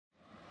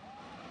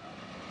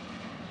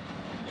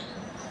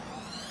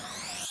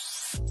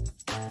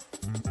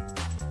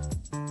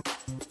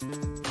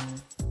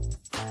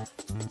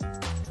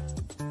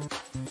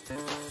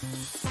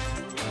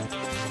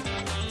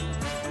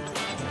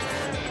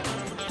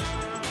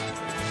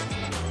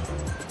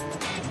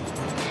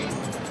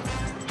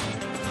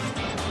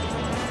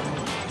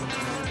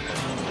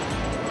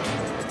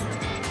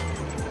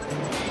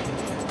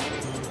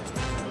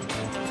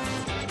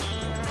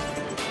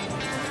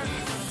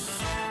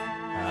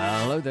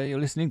Hello there, you're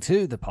listening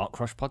to the Park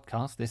Crush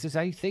Podcast. This is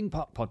a Thing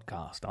Park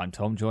Podcast. I'm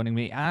Tom. Joining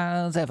me,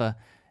 as ever,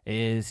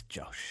 is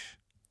Josh.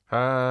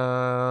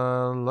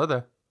 Hello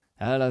there.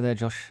 Hello there,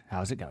 Josh.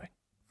 How's it going?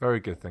 Very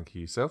good, thank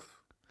you. Yourself?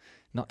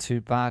 Not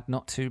too bad,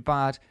 not too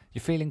bad.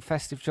 You're feeling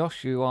festive,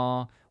 Josh? You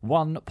are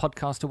one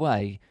podcast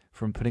away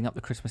from putting up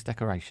the Christmas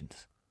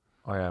decorations.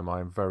 I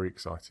am very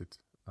excited.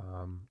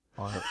 I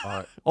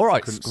All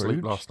right, couldn't Scrooge.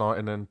 sleep last night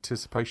in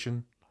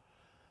anticipation.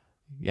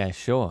 Yeah,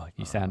 sure.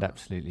 You sound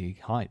absolutely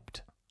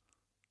hyped.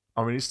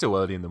 I mean, it's still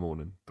early in the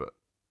morning, but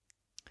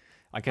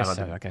I guess so.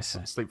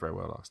 didn't sleep very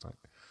well last night.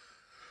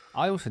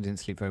 I also didn't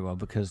sleep very well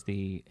because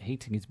the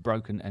heating is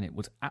broken and it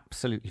was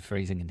absolutely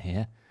freezing in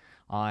here.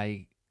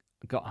 It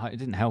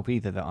didn't help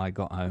either that I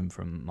got home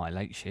from my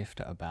late shift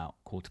at about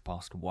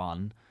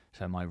 1:15,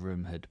 so my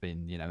room had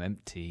been,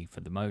 empty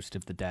for the most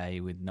of the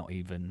day with not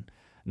even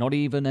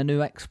a new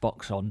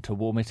Xbox on to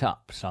warm it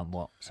up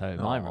somewhat. So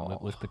my room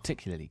was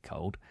particularly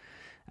cold.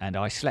 And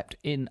I slept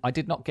in. I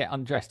did not get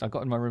undressed. I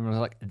got in my room and I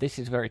was like, "This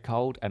is very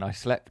cold." And I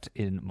slept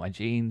in my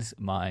jeans,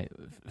 my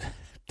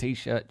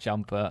t-shirt,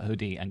 jumper,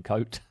 hoodie, and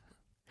coat.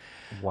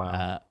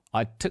 Wow.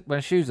 I took my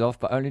shoes off,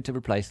 but only to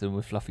replace them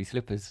with fluffy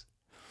slippers,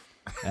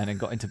 and then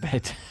got into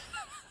bed.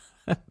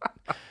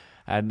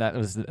 And that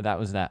was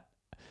that.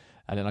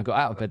 And then I got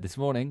out of bed this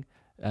morning,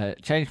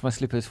 changed my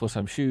slippers for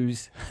some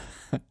shoes,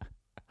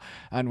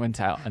 and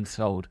went out and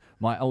sold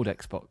my old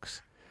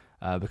Xbox.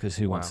 Because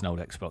who wants an old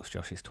Xbox,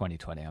 Josh? It's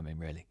 2020. I mean,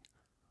 really.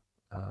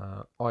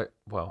 I've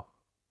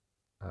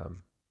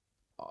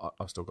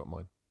still got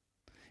mine.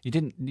 You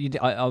didn't.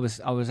 I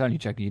was only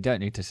joking. You don't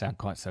need to sound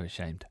quite so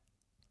ashamed.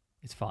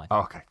 It's fine.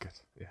 Oh, okay, good.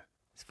 Yeah,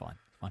 it's fine.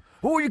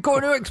 What are you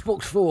got an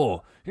Xbox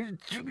for? You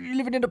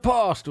living in the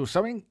past or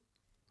something?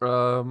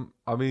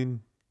 I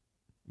mean,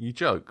 you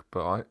joke,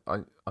 but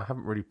I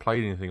haven't really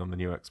played anything on the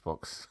new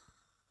Xbox.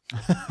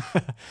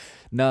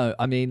 No,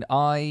 I mean,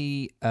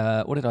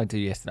 what did I do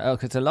yesterday? Oh,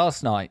 because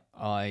last night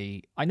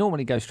I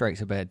normally go straight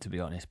to bed, to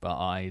be honest, but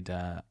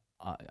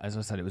as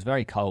I said, it was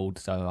very cold,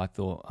 so I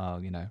thought, I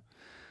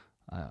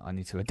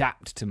need to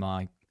adapt to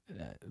my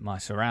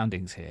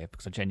surroundings here,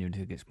 because I genuinely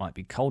think it might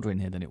be colder in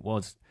here than it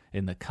was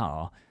in the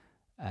car.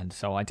 And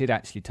so I did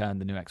actually turn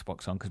the new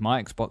Xbox on, because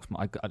my Xbox,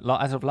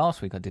 as of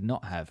last week, I did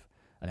not have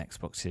an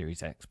Xbox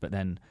Series X, but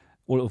then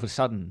all of a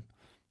sudden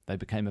they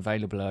became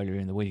available earlier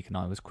in the week, and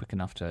I was quick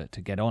enough to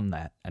get on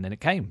that. And then it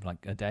came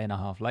like a day and a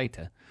half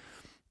later.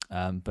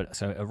 But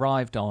so it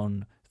arrived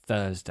on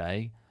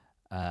Thursday.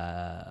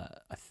 Thursday.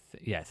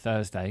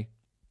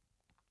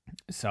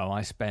 So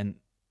I spent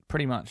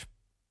pretty much.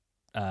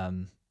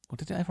 Or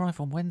did it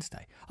arrive on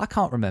Wednesday? I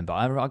can't remember.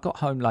 I got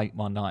home late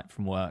one night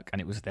from work, and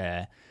it was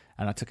there,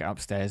 and I took it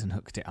upstairs and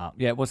hooked it up.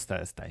 Yeah, it was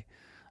Thursday.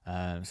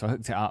 So I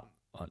hooked it up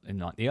in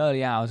like the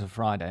early hours of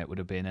Friday, it would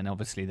have been, and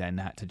obviously then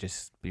had to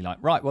just be like,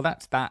 right, well,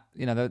 that's that.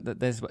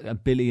 There's a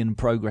billion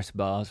progress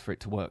bars for it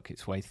to work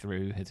its way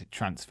through as it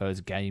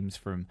transfers games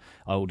from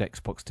old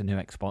Xbox to new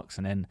Xbox,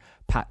 and then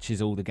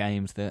patches all the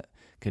games that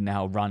can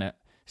now run at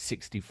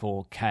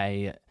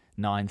 64K at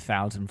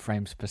 9,000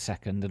 frames per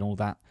second and all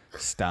that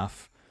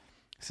stuff.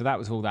 So that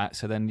was all that.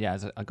 So then,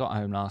 as I got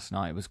home last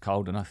night, it was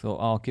cold, and I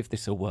thought, I'll give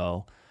this a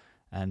whirl.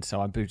 And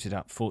so I booted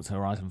up Forza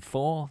Horizon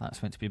 4.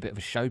 That's meant to be a bit of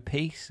a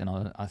showpiece. And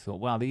I thought,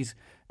 wow, these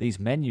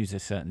menus are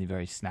certainly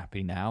very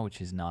snappy now, which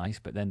is nice.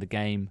 But then the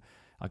game,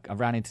 I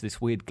ran into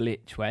this weird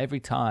glitch where every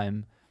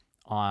time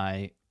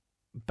I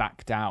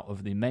backed out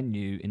of the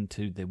menu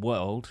into the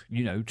world,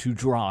 to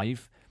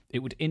drive,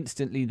 it would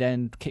instantly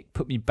then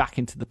put me back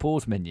into the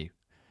pause menu,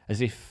 as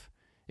if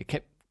it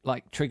kept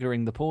like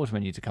triggering the pause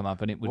menu to come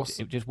up, and it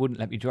just wouldn't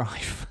let me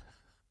drive.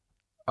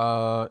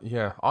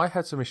 Yeah, I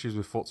had some issues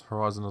with Forza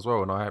Horizon as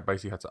well, and I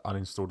basically had to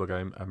uninstall the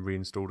game and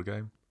reinstall the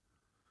game.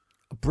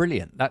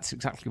 Brilliant. That's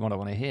exactly what I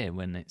want to hear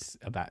when it's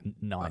about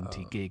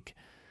 90 gig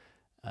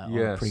on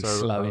a pretty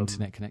slow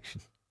internet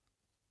connection.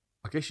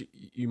 I guess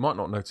you might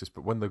not notice,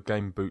 but when the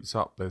game boots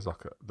up, there's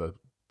like the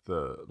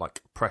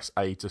press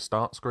A to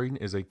start screen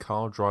is a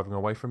car driving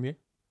away from you.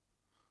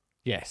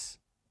 Yes.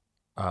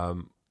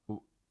 On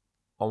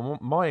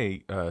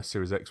my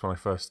Series X, when I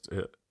first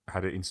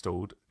had it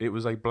installed, it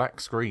was a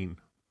black screen.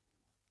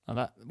 Oh,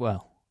 that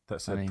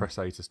said press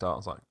A to start. I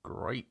was like,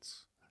 great.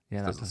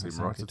 Yeah, that doesn't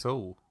seem right at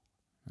all.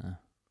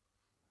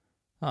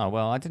 Oh,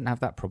 well, I didn't have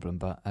that problem,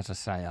 but as I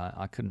say,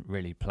 I couldn't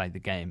really play the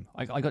game.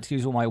 I got to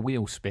use all my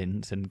wheel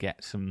spins and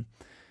get some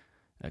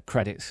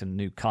credits and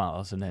new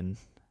cars, and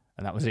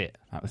that was it.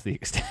 That was the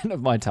extent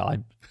of my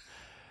time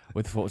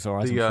with Forza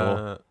Horizon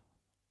 4.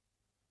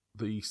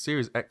 The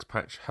Series X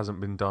patch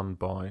hasn't been done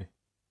by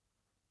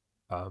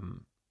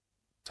Turn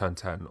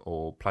 10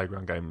 or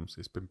Playground Games.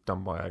 It's been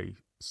done by a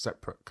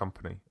separate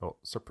company or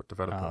separate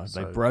developer.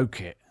 They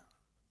broke it.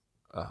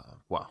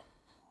 Well,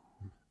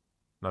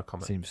 no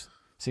comment.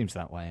 Seems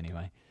that way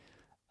anyway.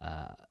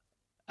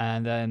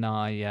 And then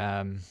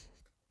I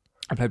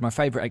played my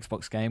favourite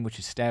Xbox game, which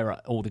is stare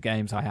at all the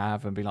games I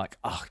have and be like,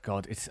 oh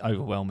God, it's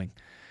overwhelming.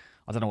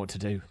 I don't know what to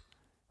do.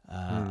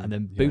 And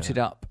then booted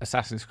up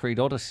Assassin's Creed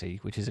Odyssey,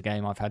 which is a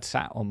game I've had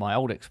sat on my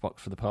old Xbox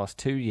for the past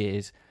 2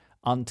 years,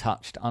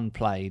 untouched,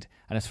 unplayed,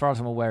 and as far as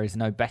I'm aware, is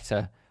no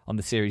better on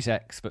the Series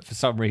X. But for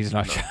some reason,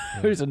 I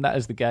chosen that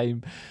as the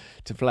game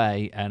to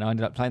play, and I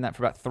ended up playing that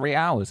for about 3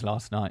 hours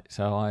last night.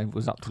 So I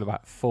was up till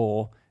about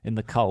 4 in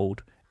the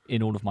cold,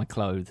 in all of my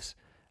clothes,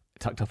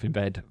 tucked up in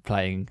bed,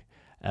 playing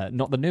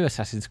not the new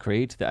Assassin's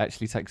Creed that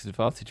actually takes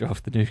advantage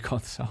of the new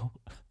console,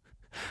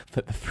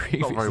 but the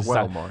previous, Not very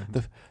well,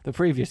 mind. the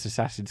previous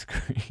Assassin's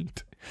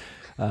Creed,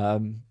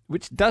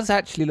 which does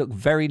actually look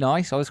very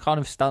nice. I was kind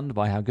of stunned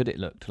by how good it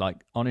looked.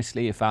 Like,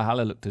 honestly, if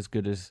Valhalla looked as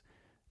good as...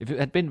 If it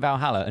had been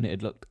Valhalla and it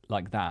had looked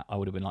like that, I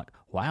would have been like,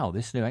 wow,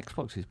 this new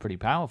Xbox is pretty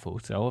powerful.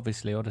 So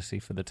obviously Odyssey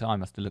for the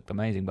time must have looked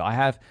amazing. But I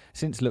have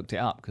since looked it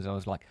up because I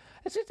was like,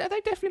 are they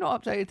definitely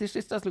not updated? This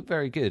just does look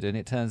very good. And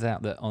it turns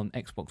out that on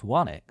Xbox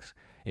One X,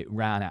 it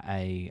ran at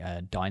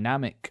a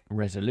dynamic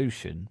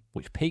resolution,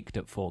 which peaked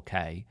at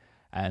 4K.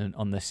 And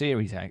on the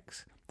Series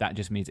X, that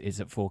just means it's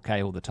at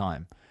 4K all the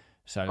time.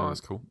 So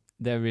that's cool.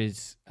 There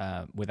is,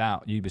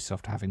 without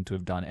Ubisoft having to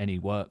have done any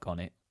work on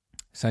it.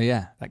 So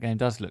yeah, that game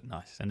does look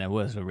nice, and there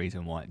was a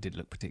reason why it did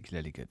look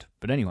particularly good.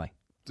 But anyway,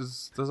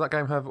 Does that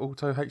game have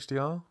auto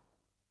HDR?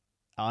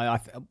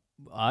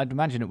 I'd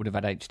imagine it would have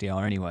had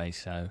HDR anyway.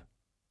 So,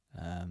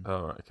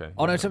 Right, okay.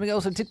 Oh no, something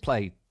else I did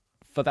play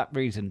for that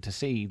reason to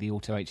see the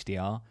auto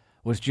HDR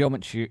was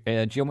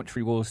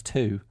Geometry Wars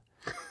 2.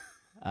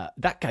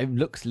 That game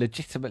looks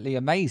legitimately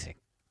amazing.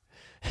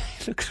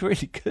 It looks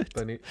really good.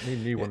 They need a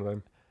new one of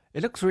them.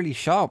 It looks really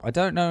sharp. I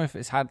don't know if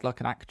it's had like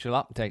an actual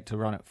update to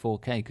run at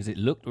 4K because it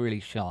looked really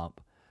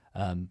sharp.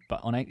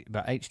 But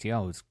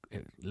HDR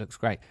it looks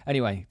great.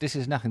 Anyway, this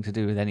has nothing to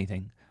do with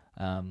anything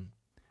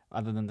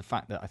other than the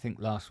fact that I think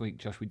last week,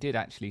 Josh, we did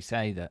actually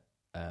say that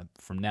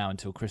from now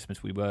until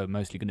Christmas we were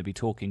mostly going to be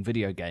talking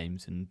video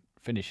games and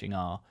finishing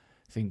our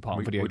theme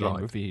park video game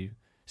review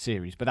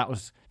series. But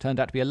that turned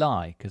out to be a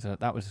lie because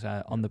that was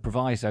on the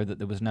proviso that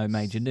there was no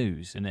major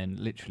news, and then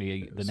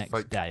literally the next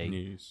fake day.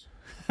 News.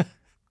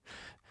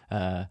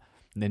 And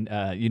then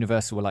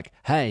Universal were like,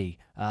 hey,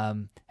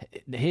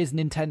 here's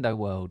Nintendo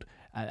World,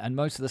 and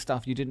most of the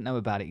stuff you didn't know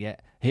about it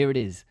yet, here it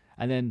is.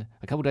 And then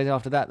a couple of days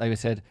after that, they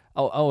said,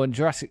 oh, and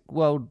Jurassic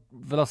World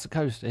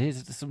Velocicoaster,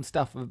 here's some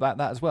stuff about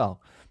that as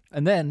well.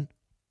 And then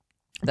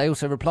they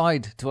also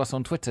replied to us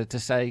on Twitter to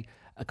say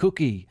a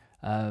cookie,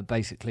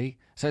 basically.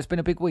 So it's been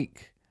a big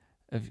week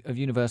of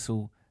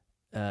Universal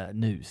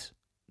news,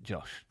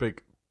 Josh.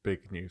 Big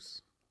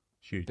news.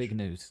 Huge. Big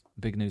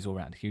news all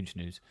around. Huge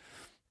news.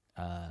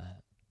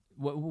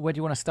 Where do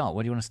you want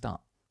to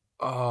start?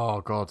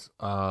 Oh God,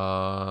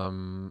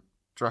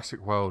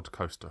 Jurassic World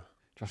Coaster.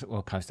 Jurassic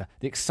World Coaster.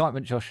 The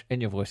excitement, Josh, in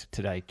your voice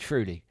today,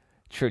 truly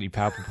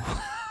palpable.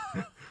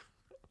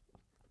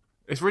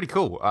 It's really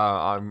cool.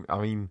 I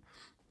mean,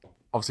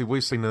 obviously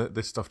we've seen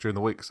this stuff during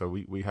the week, so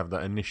we have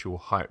that initial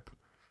hype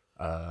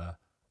of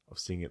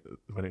seeing it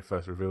when it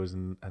first reveals,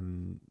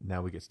 and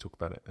now we get to talk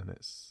about it, and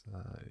it's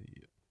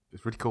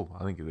really cool.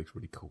 I think it looks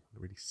really cool,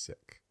 really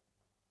sick.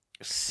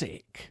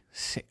 Sick,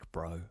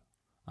 bro.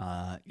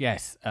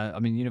 Yes, I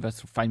mean,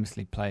 Universal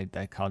famously played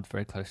their cards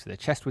very close to their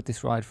chest with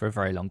this ride for a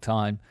very long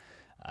time.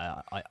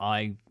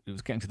 It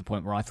was getting to the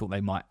point where I thought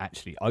they might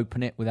actually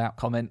open it without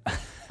comment.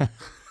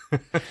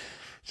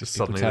 Just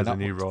suddenly there's a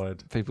new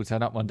ride. People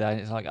turn up one day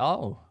and it's like,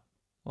 oh,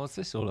 what's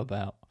this all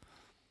about?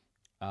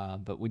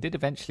 But we did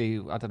eventually,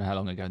 I don't know how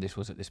long ago this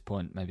was at this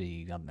point,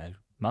 maybe, I don't know,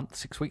 month,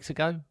 6 weeks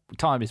ago?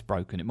 Time is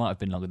broken. It might have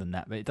been longer than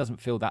that, but it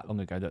doesn't feel that long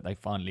ago that they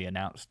finally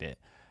announced it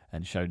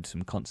and showed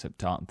some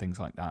concept art and things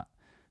like that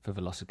for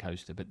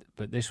Velocicoaster.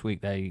 But this week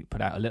they put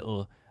out a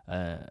little,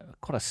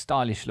 quite a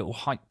stylish little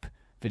hype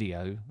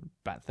video,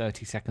 about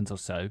 30 seconds or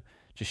so,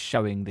 just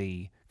showing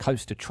the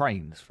coaster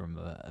trains from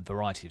a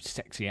variety of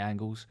sexy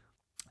angles.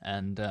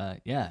 And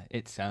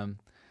it's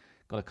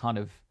got a kind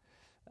of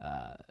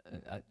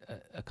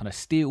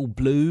steel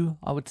blue,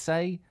 I would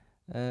say.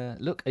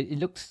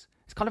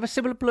 It's kind of a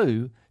similar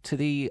blue to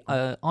the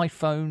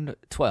iPhone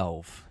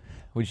 12.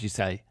 Would you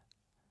say?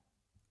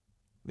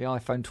 The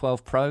iPhone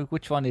 12 Pro?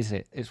 Which one is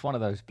it? It's one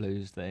of those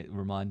blues that it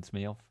reminds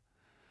me of.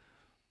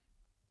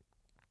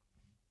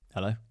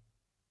 Hello?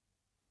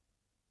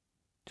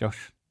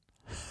 Josh?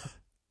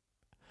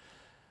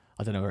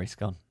 I don't know where he's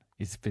gone.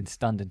 He's been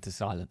stunned into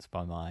silence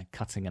by my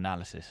cutting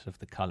analysis of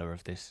the colour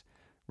of this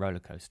roller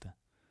coaster.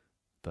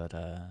 But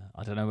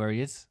I don't know where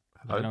he is.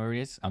 Hello? I don't know where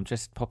he is. I'm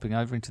just popping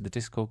over into the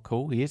Discord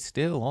call. He is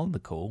still on the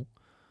call.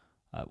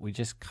 We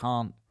just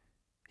can't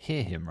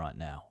hear him right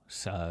now.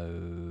 So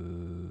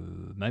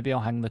maybe I'll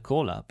hang the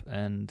call up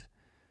and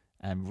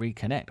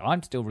reconnect.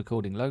 I'm still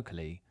recording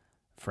locally,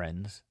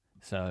 friends.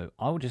 So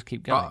I will just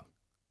keep going.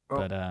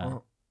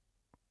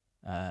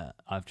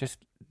 I've just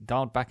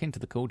dialed back into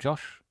the call.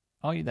 Josh,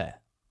 are you there?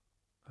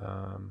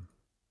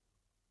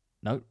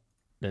 No,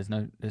 there's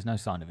no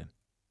sign of him.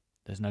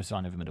 There's no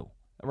sign of him at all.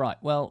 Right,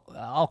 well,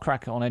 I'll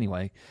crack on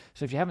anyway.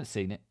 So if you haven't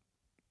seen it,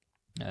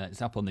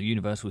 it's up on the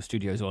Universal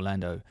Studios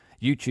Orlando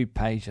YouTube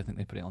page. I think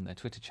they put it on their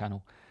Twitter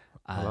channel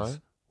as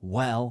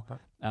well.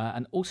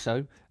 And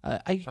also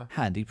a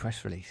handy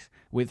press release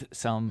with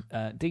some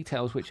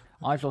details which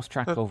I've lost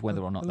track of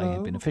whether or not they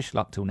have been official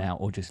up till now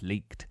or just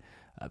leaked.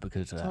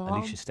 because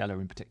Alicia Stella,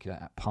 in particular,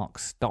 at Park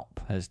Stop,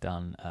 has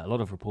done a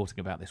lot of reporting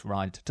about this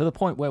ride to the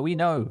point where we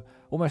know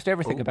almost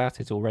everything about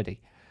it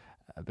already.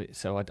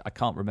 So I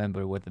can't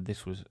remember whether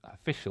this was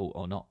official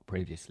or not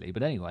previously.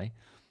 But anyway,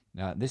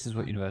 this is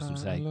what Universal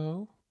say.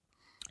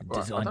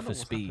 Designed for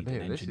speed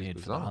and engineered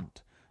for the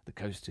hunt, the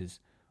coaster's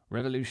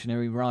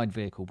revolutionary ride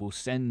vehicle will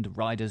send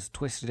riders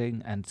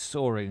twisting and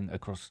soaring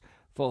across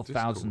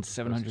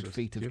 4,700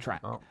 feet of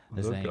track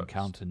as they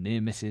encounter near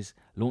misses,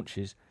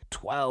 launches,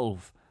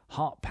 12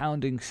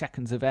 heart-pounding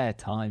seconds of air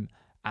time,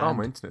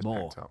 and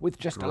more, with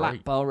just a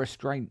lap bar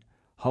restraint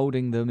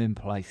holding them in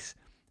place.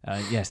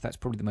 Yes, that's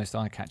probably the most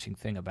eye-catching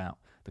thing about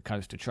the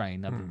coaster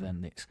train, other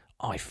than its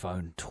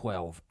iPhone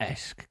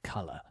 12-esque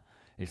colour,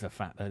 is the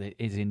fact that it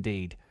is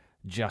indeed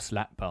just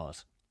lap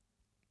bars,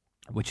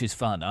 which is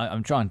fun.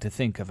 I'm trying to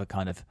think of a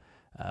kind of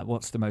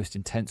what's the most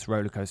intense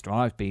roller coaster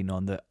I've been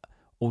on that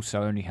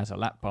also only has a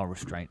lap bar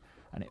restraint,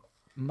 and it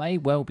may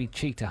well be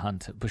Cheetah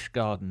Hunt at Busch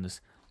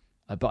Gardens,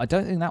 but I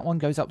don't think that one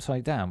goes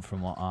upside down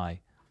from what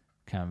I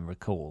can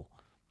recall.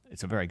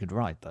 It's a very good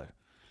ride, though.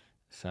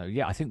 So,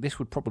 yeah, I think this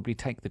would probably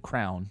take the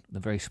crown, the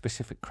very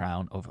specific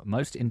crown, of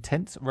most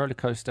intense roller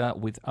coaster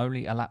with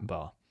only a lap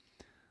bar.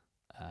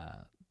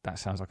 That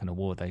sounds like an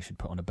award they should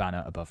put on a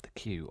banner above the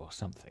queue or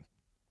something.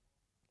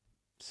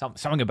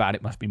 Something about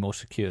it must be more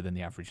secure than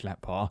the average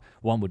lap bar,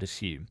 one would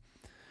assume.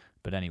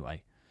 But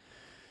anyway,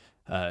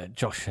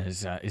 Josh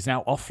is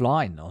now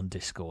offline on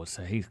Discord,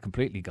 so he's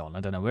completely gone.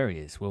 I don't know where he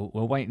is. We'll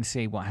wait and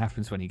see what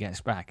happens when he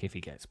gets back, if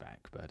he gets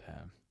back. But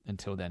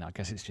until then, I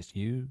guess it's just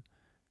you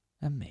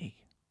and me.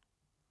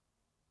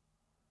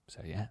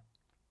 So, yeah.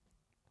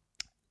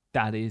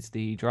 That is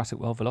the Jurassic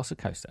World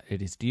Velocicoaster.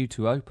 It is due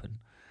to open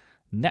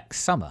next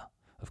summer,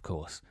 of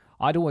course.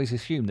 I'd always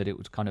assumed that it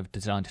was kind of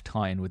designed to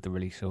tie in with the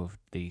release of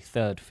the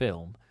third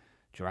film,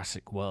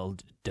 Jurassic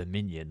World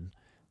Dominion,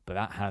 but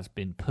that has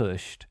been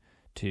pushed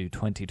to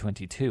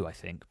 2022, I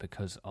think,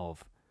 because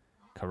of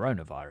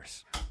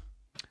coronavirus.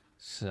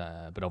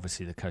 So, but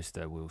obviously the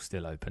coaster will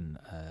still open,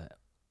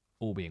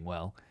 all being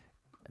well,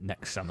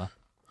 next summer.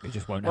 It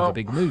just won't have a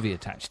big movie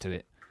attached to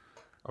it.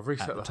 I've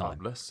reset the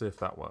hub. Let's see if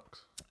that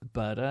works.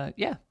 But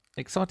yeah,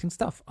 exciting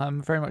stuff.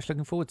 I'm very much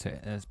looking forward to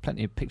it. There's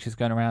plenty of pictures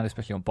going around,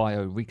 especially on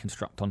Bio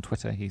Reconstruct on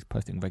Twitter. He's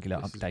posting regular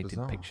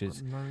updated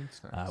pictures,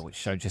 which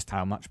show just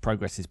how much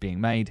progress is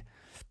being made.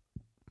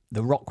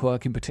 The rock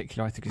work in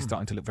particular, I think, is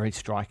starting to look very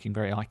striking,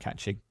 very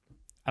eye-catching.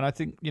 And I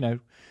think,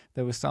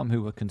 there were some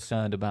who were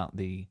concerned about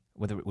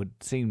whether it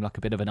would seem like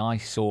a bit of an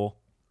eyesore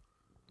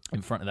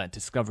in front of that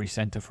Discovery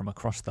Centre from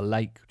across the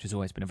lake, which has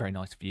always been a very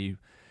nice view.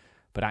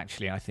 But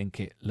actually, I think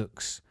it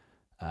looks,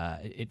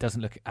 it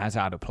doesn't look as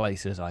out of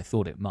place as I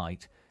thought it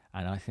might.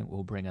 And I think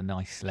we'll bring a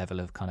nice level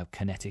of kind of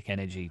kinetic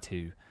energy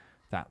to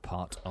that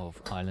part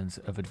of Islands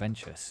of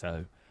Adventure.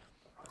 So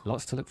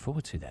lots to look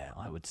forward to there,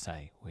 I would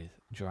say, with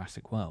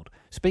Jurassic World.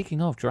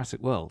 Speaking of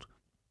Jurassic World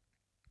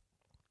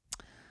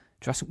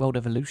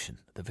Evolution,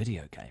 the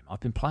video game. I've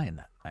been playing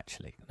that,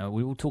 actually. Now,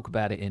 we will talk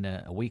about it in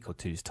a week or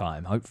two's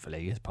time,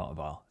 hopefully, as part of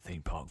our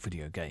theme park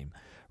video game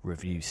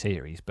review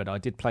series. But I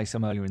did play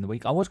some earlier in the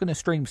week. I was going to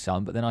stream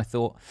some, but then I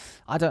thought,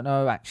 I don't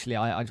know, actually.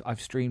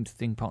 I've streamed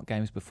theme park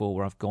games before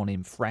where I've gone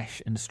in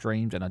fresh and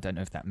streamed, and I don't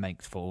know if that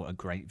makes for a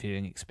great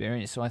viewing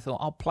experience. So I thought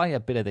I'll play a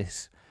bit of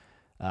this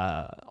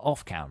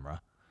off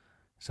camera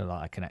so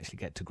that I can actually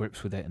get to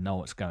grips with it and know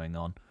what's going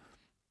on.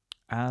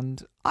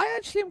 And I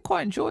actually am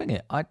quite enjoying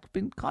it. I'd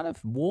been kind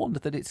of warned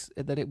that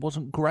it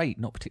wasn't great,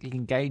 not particularly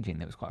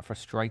engaging. It was quite a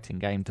frustrating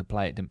game to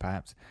play. It didn't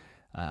perhaps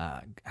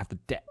have the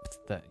depth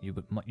that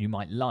you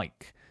might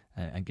like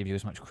and give you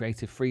as much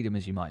creative freedom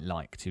as you might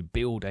like to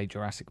build a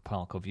Jurassic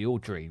Park of your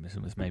dreams,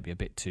 and was maybe a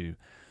bit too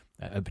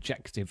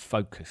objective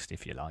focused,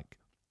 if you like.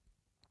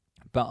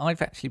 But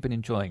I've actually been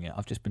enjoying it.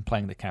 I've just been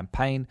playing the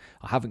campaign.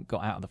 I haven't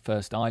got out of the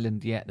first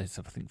island yet. There's,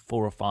 I think,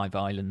 4 or 5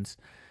 islands.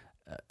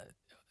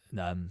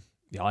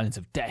 The Islands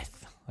of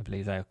Death, I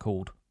believe they are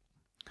called.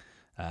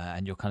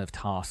 And you're kind of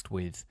tasked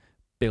with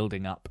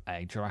building up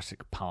a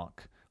Jurassic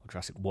Park or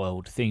Jurassic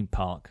World theme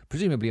park,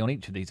 presumably on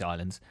each of these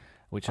islands,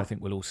 which I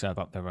think will all serve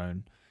up their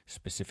own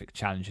specific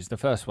challenges. The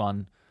first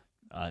one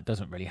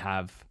doesn't really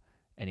have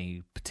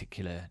any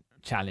particular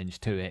challenge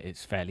to it.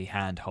 It's fairly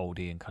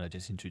hand-holdy and kind of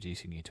just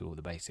introducing you to all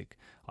the basic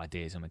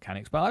ideas and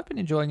mechanics. But I've been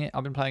enjoying it.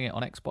 I've been playing it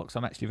on Xbox.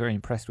 I'm actually very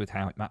impressed with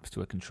how it maps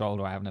to a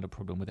controller. I haven't had a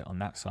problem with it on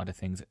that side of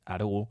things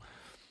at all.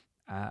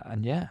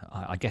 And yeah,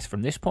 I guess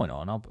from this point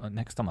on,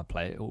 next time I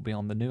play it, it will be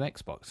on the new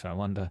Xbox. So I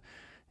wonder,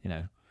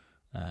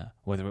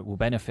 whether it will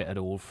benefit at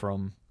all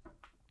from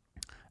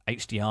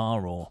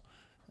HDR or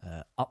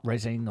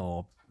up-resing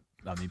or,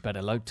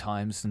 better load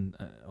times and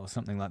or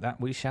something like that.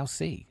 We shall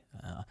see.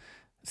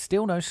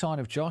 Still no sign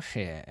of Josh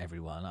here,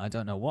 everyone. I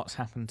don't know what's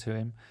happened to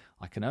him.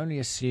 I can only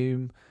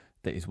assume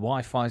that his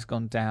Wi-Fi's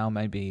gone down.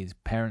 Maybe his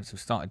parents have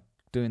started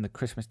doing the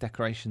Christmas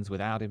decorations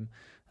without him,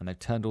 and they've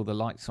turned all the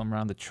lights on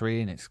around the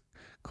tree, and it's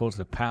caused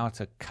the power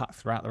to cut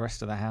throughout the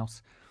rest of the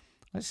house.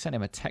 Let's send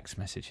him a text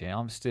message here.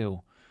 I'm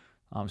still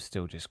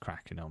just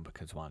cracking on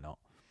because why not?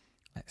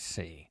 Let's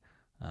see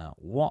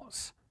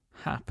what's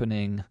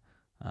happening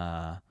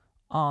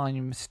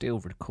I'm still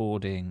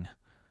recording.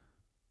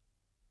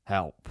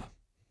 Help.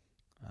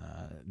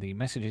 The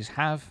messages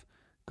have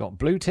got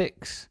blue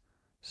ticks,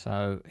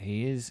 so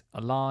he is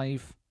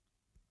alive,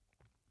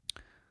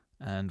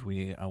 and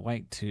we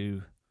await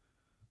to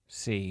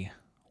see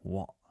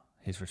what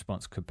his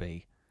response could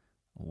be,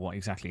 what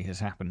exactly has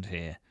happened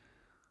here.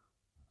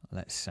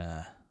 Let's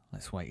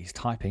wait. He's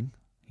typing.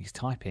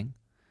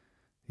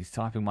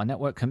 My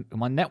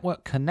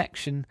network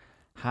connection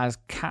has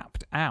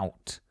capped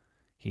out,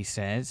 he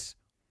says.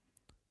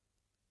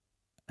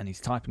 And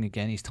he's typing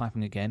again.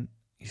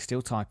 He's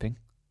still typing.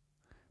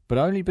 But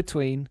only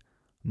between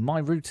my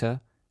router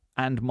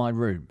and my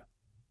room.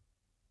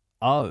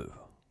 Oh.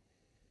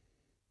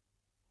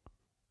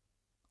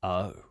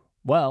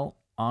 Well,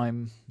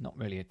 I'm not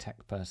really a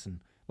tech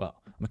person.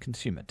 Well, I'm a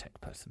consumer tech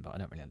person, but I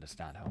don't really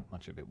understand how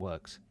much of it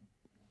works.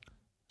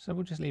 So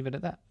we'll just leave it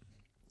at that.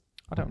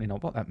 I don't really know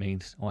what that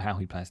means or how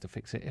he plans to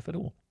fix it, if at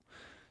all.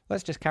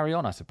 Let's just carry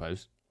on, I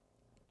suppose.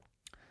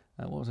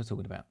 What was I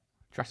talking about?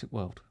 Jurassic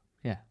World.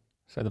 Yeah.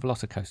 So the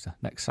Velocicoaster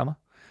next summer.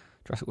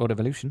 Jurassic World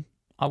Evolution.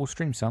 I will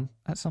stream some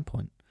at some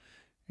point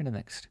in the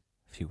next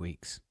few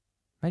weeks.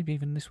 Maybe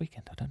even this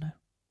weekend. I don't know.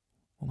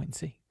 We'll wait and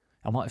see.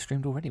 I might have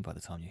streamed already by the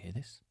time you hear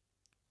this.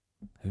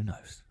 Who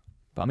knows?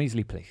 But I'm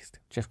easily pleased.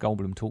 Jeff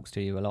Goldblum talks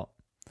to you a lot.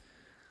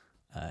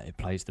 It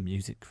plays the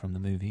music from the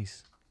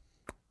movies.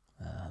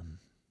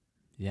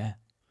 Yeah.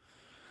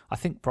 I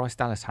think Bryce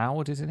Dallas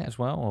Howard is in it as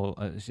well.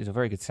 Or she's a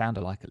very good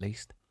sound-alike, at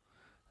least.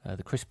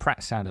 The Chris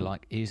Pratt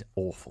sound-alike is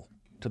awful.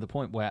 To the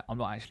point where I'm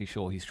not actually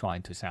sure he's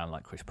trying to sound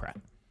like Chris Pratt.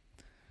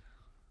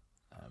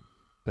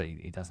 But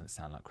he doesn't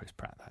sound like Chris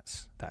Pratt,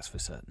 that's for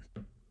certain.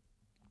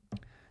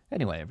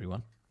 Anyway,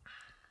 everyone,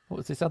 what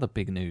was this other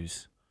big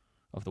news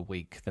of the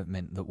week that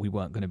meant that we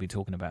weren't going to be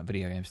talking about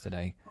video games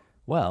today?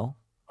 Well,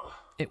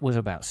 it was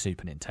about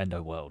Super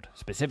Nintendo World.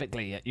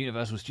 Specifically at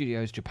Universal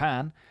Studios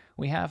Japan,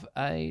 we have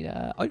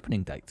a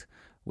opening date,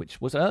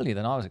 which was earlier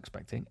than I was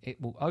expecting.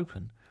 It will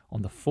open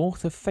on the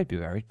 4th of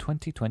February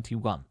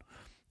 2021.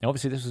 Now,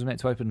 obviously, this was meant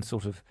to open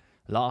sort of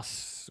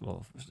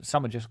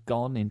summer just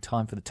gone in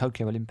time for the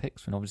Tokyo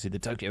Olympics, and obviously the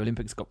Tokyo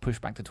Olympics got pushed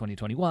back to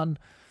 2021.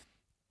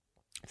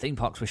 Theme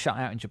parks were shut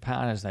out in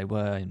Japan as they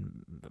were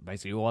in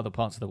basically all other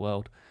parts of the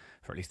world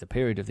for at least a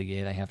period of the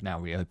year. They have now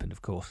reopened,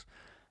 of course.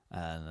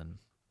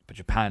 But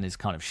Japan is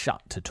kind of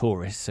shut to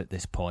tourists at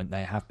this point.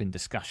 There have been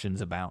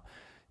discussions about,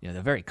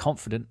 they're very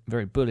confident,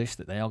 very bullish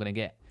that they are going to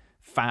get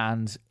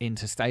fans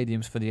into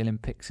stadiums for the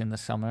Olympics in the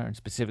summer, and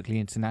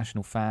specifically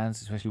international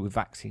fans, especially with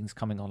vaccines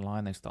coming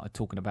online. They've started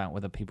talking about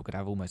whether people could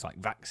have almost like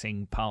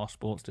vaccine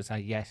passports to say,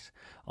 yes,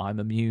 I'm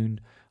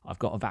immune, I've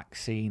got a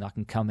vaccine, I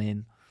can come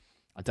in.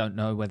 I don't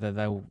know whether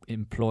they'll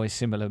employ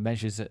similar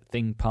measures at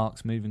theme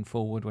parks moving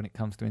forward when it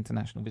comes to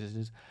international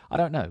visitors. I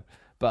don't know,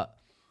 but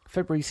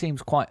February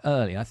seems quite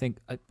early. I think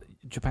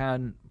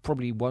Japan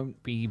probably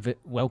won't be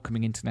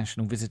welcoming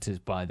international visitors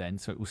by then,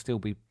 so it will still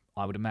be,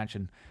 I would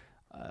imagine,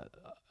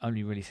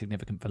 only really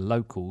significant for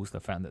locals, the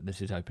fact that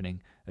this is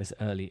opening as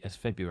early as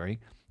February.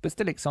 But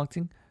still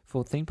exciting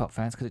for theme park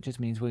fans, because it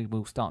just means we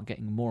will start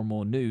getting more and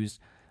more news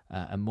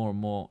and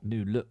more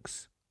new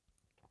looks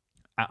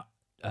at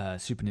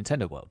Super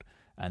Nintendo World.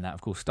 And that,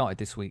 of course, started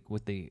this week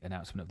with the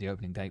announcement of the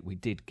opening date. We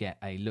did get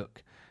a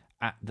look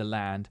at the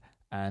land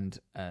and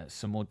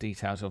some more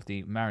details of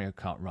the Mario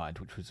Kart ride,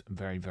 which was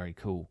very, very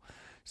cool.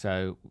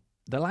 So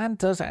the land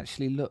does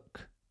actually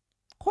look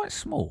quite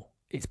small.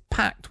 It's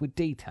packed with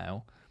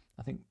detail.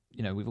 I think,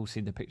 we've all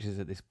seen the pictures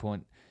at this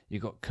point.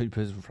 You've got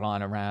Koopas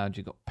flying around,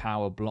 you've got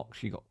power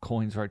blocks, you've got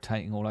coins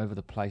rotating all over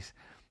the place.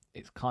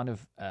 It's kind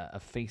of a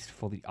feast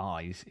for the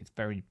eyes. It's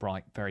very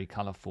bright, very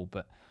colourful,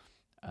 but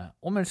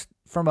almost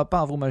from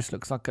above, almost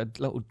looks like a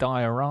little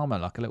diorama,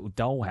 like a little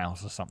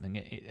dollhouse or something.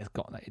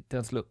 It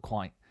does look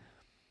quite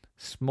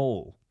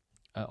small.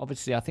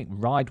 Obviously, I think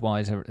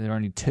ride-wise, there are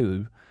only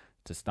two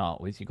to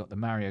start with. You've got the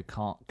Mario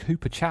Kart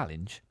Koopa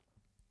Challenge,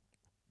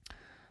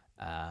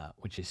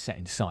 which is set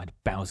inside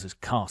Bowser's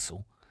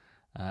castle.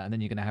 And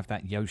then you're going to have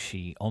that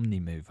Yoshi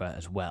Omnimover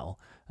as well.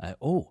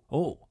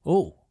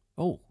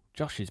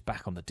 Josh is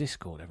back on the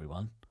Discord,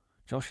 everyone.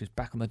 Josh is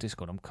back on the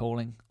Discord. I'm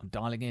calling. I'm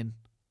dialing in.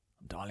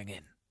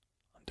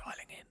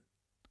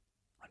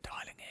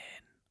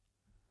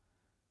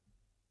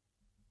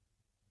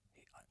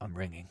 I'm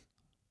ringing.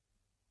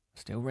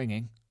 Still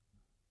ringing.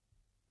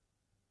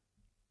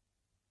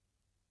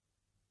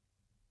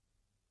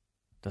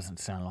 Doesn't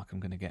sound like I'm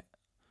going to get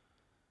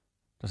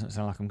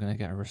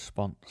a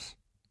response.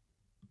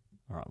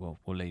 All right, well,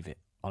 we'll leave it.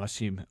 I'll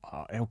assume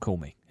he'll call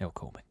me. He'll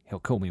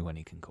call me when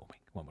he can call me,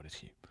 one would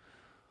assume.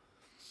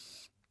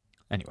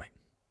 Anyway,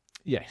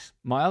 yes,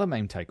 my other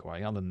main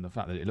takeaway, other than the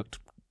fact that it looked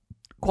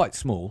quite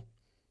small,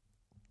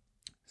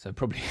 so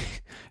probably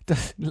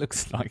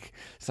looks like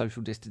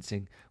social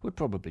distancing would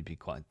probably be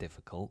quite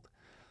difficult.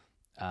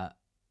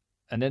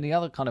 And then the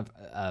other kind of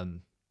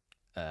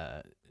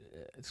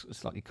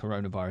slightly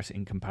coronavirus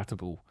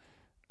incompatible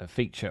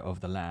feature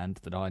of the land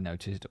that I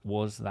noticed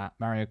was that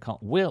Mario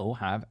Kart will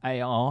have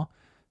AR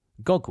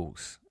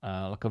goggles,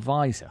 like a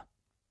visor.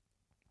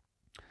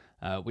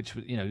 which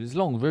was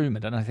long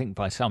rumored and I think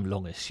by some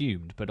long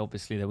assumed, but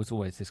obviously there was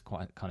always this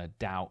quite kind of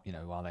doubt.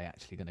 Are they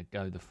actually going to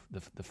go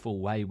the full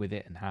way with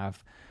it and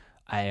have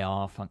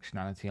AR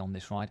functionality on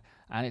this ride?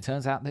 And it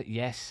turns out that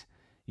yes,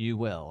 you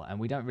will. And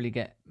we don't really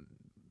get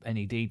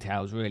any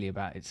details really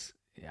about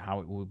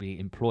how it will be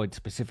employed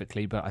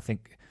specifically, but I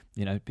think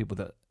people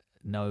that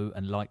know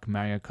and like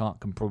Mario Kart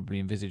can probably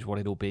envisage what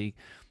it'll be.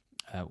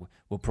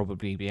 We'll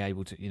probably be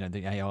able to,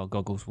 the AR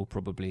goggles will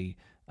probably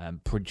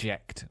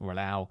project or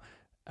allow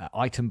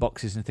item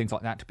boxes and things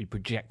like that to be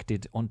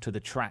projected onto the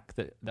track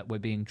that we're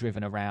being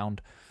driven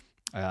around,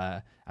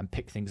 and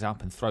pick things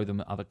up and throw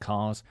them at other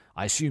cars.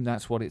 I assume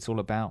that's what it's all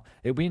about.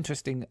 It'll be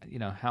interesting,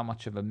 how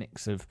much of a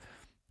mix of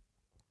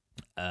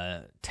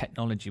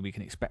technology we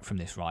can expect from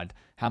this ride.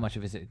 How much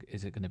of it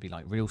is it going to be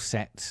like real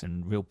sets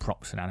and real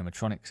props and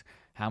animatronics?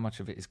 How much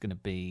of it is going to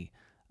be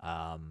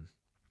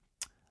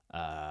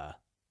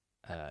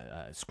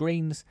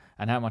screens,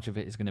 and how much of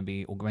it is going to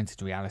be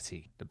augmented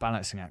reality? The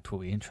balancing act will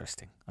be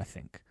interesting, I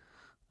think.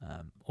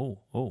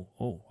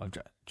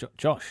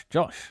 Josh,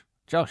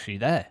 are you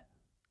there?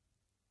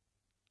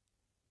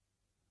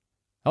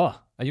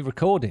 Oh, are you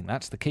recording?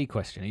 That's the key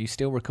question. Are you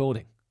still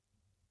recording?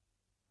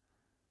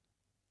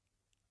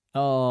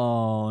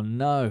 Oh,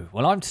 no.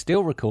 Well, I'm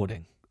still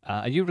recording.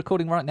 Are you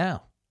recording right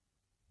now?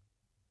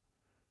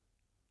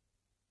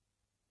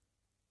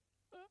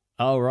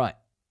 Oh, right.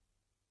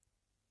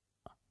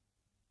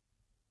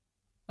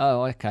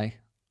 Oh, okay.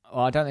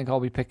 Well, I don't think I'll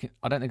be picking.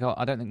 I don't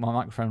think my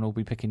microphone will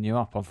be picking you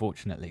up,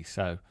 unfortunately.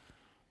 So,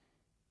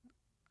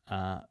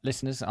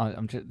 listeners,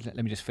 let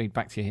me just feed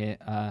back to you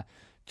here.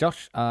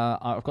 Josh,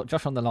 I've got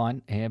Josh on the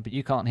line here, but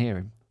you can't hear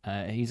him.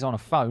 He's on a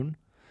phone,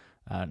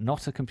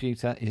 not a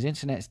computer. His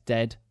internet's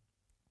dead.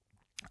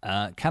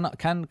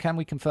 Can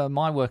we confirm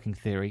my working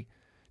theory,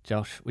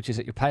 Josh, which is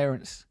that your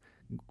parents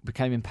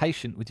became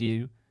impatient with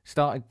you,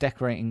 started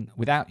decorating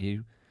without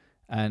you,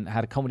 and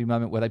had a comedy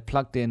moment where they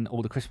plugged in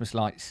all the Christmas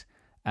lights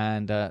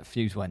and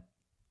fuse went?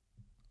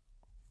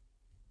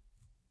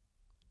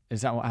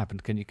 Is that what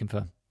happened? Can you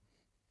confirm?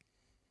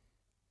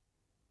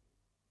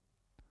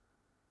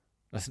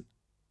 Listen.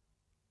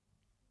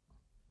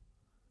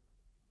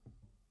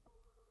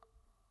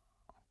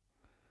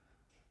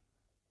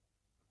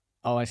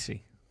 Oh, I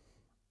see.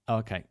 Oh,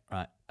 okay,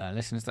 right.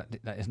 Listeners,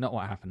 that is not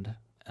what happened.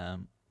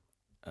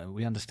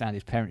 We understand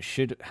his parents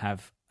should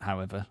have,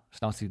 however,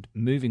 started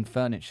moving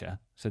furniture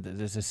so that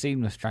there's a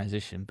seamless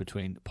transition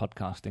between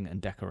podcasting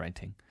and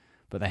decorating,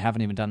 but they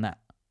haven't even done that.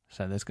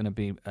 So there's going to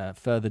be a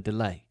further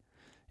delay,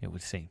 it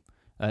would seem.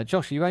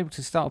 Josh, are you able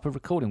to start up a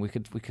recording? We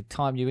could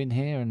time you in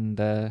here, and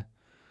I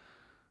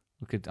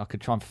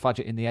could try and fudge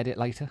it in the edit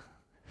later.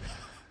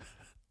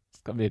 It's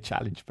going to be a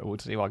challenge, but we'll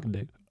see what I can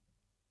do.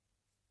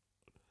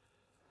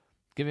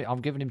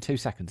 I'm giving him 2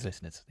 seconds,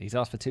 listeners. He's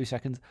asked for 2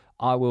 seconds.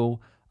 I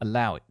will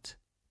allow it.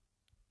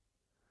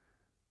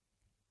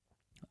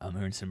 I'm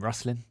hearing some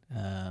rustling.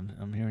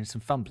 I'm hearing some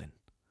fumbling.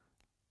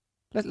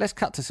 Let's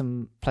cut to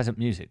some pleasant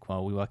music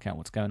while we work out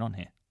what's going on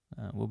here.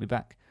 We'll be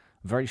back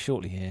very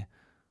shortly here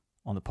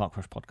on the Park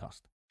Rush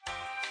podcast.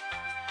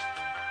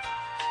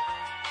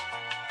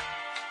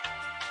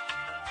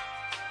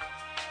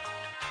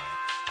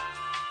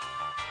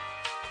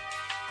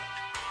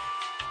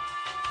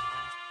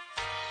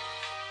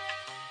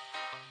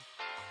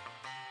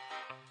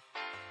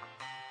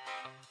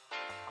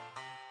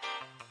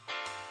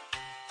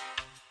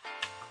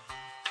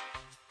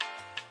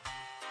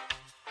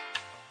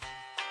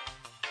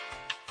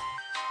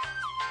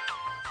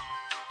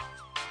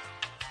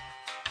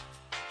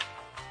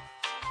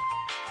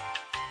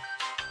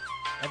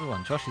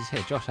 Everyone, Josh is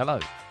here. Josh, hello.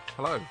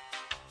 Hello.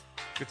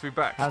 Good to be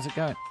back. How's it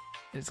going?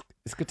 It's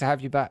good to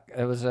have you back.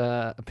 There was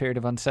a period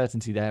of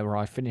uncertainty there where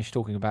I finished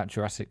talking about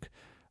Jurassic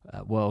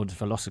World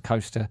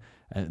Velocicoaster,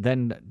 and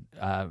then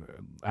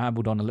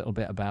ambled on a little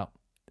bit about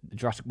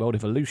Jurassic World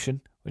Evolution,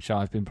 which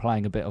I've been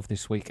playing a bit of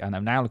this week, and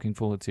I'm now looking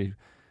forward to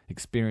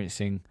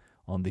experiencing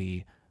on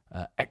the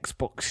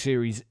Xbox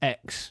Series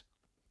X.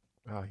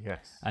 Oh,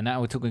 yes. And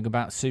now we're talking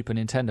about Super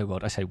Nintendo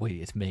World. I say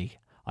we, it's me.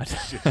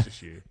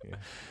 Just you. Yeah.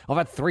 I've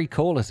had 3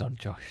 callers on,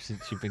 Josh,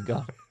 since you've been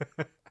gone.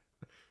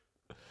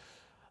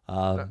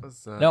 That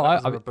was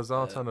a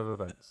bizarre turn of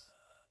events.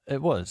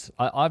 It was.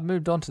 I've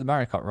moved on to the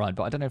Mario Kart ride,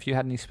 but I don't know if you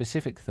had any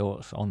specific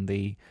thoughts on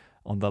the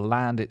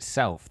land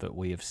itself that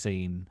we have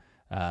seen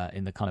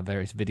in the kind of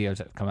various videos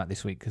that have come out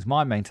this week. Because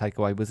my main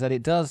takeaway was that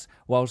it does,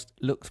 whilst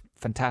looks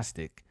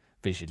fantastic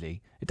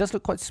visually, it does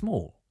look quite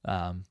small.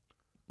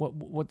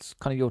 What's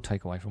kind of your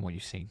takeaway from what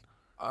you've seen?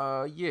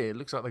 Yeah, it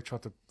looks like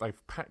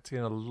they've packed in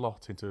a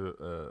lot into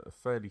a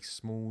fairly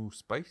small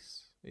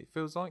space, it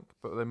feels like.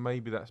 But then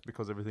maybe that's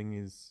because everything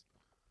is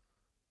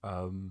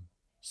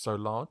so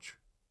large.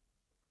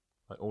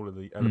 Like all of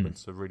the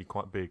elements are really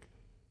quite big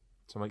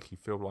to make you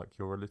feel like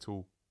you're a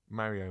little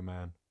Mario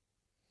man.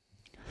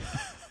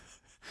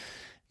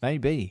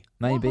 Maybe.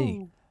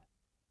 Wahoo.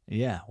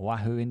 Yeah,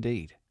 wahoo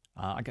indeed.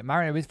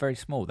 Mario is very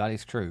small, that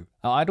is true.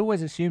 I'd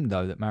always assumed,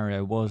 though, that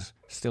Mario was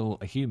still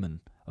a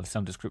human of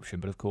some description,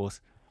 but of course,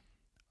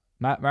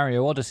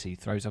 Mario Odyssey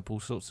throws up all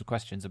sorts of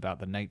questions about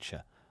the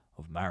nature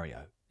of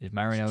Mario. Is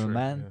Mario It's a true,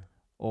 man, yeah.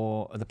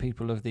 or are the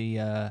people of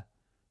the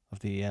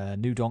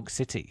New Donk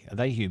City, are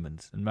they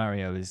humans and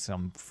Mario is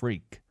some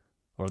freak,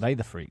 or are they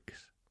the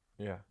freaks?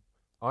 Yeah.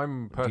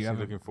 I'm Do you personally have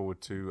looking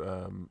forward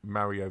to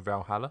Mario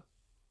Valhalla.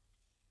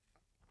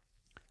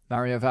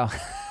 Mario Val?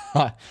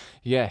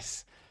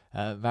 Yes,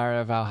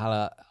 Mario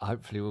Valhalla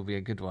hopefully will be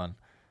a good one.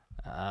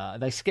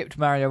 They skipped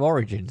Mario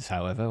Origins,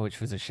 however,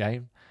 which was a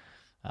shame.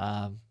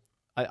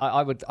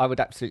 I would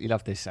absolutely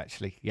love this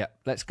actually. Yeah,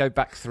 let's go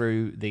back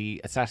through the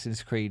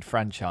Assassin's Creed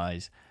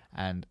franchise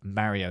and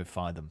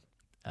Mario-fy them.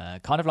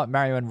 Kind of like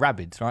Mario and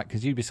Rabbids, right?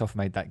 Because Ubisoft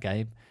made that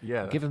game.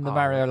 Yeah. Give them the Oh,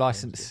 Mario that game's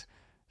license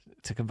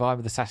to combine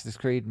with Assassin's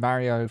Creed.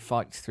 Mario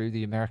fights through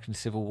the American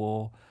Civil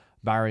War.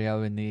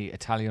 Mario in the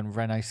Italian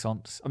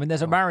Renaissance. I mean,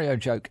 there's a Mario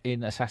joke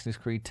in Assassin's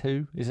Creed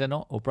 2, is there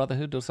not? Or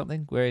Brotherhood or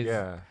something? Where good.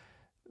 Yeah.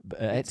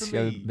 It's a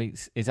Ezio me,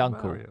 meets his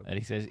uncle Mario. and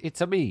he says,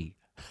 "It's a me,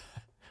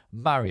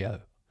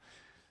 Mario."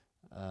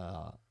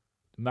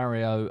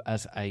 Mario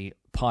as a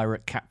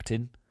pirate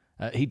captain.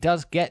 He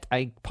does get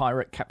a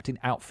pirate captain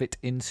outfit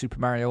in Super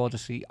Mario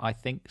Odyssey, I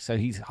think, so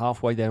he's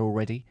halfway there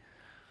already.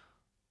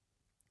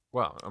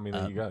 Well, I mean,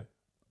 there you go.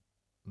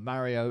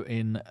 Mario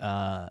in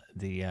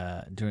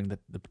during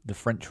the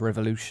French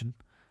Revolution.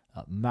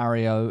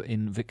 Mario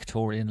in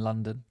Victorian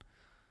London.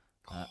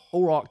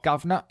 All right,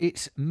 Governor,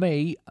 it's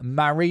me,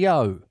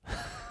 Mario.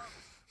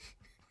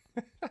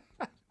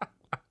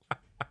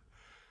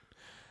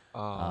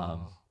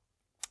 How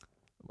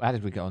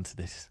did we get onto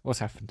this? What's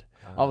happened?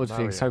 I was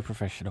being Mario. so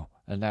professional,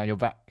 and now you're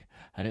back,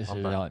 and it's I'm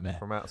a back nightmare.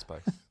 from outer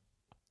space.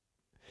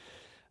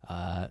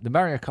 The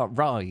Mario Kart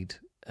ride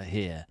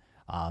here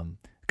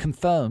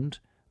confirmed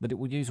that it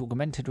will use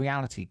augmented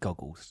reality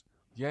goggles.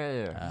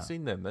 Yeah. Have you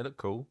seen them? They look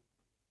cool.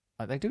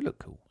 They do look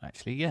cool,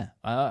 actually. Yeah.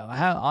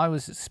 How I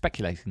was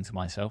speculating to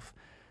myself,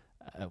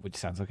 which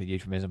sounds like a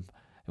euphemism.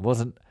 It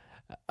wasn't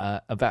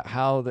about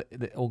how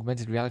the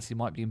augmented reality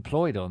might be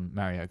employed on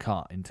Mario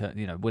Kart.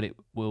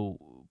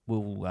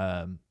 Will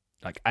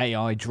like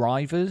AI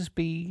drivers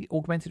be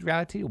augmented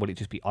reality, or will it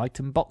just be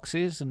item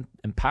boxes and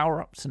power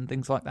ups and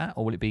things like that,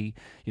 or will it be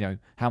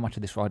how much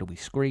of this ride will be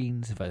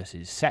screens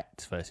versus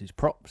sets versus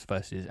props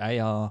versus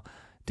AR?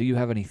 Do you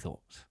have any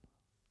thoughts?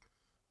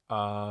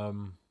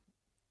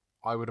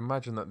 I would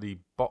imagine that the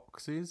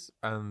boxes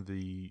and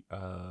the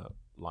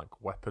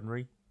like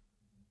weaponry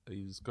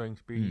is going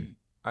to be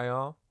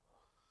AR.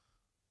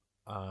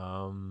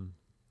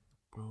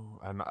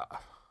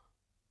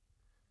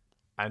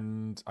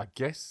 And I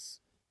guess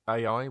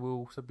AI will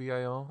also be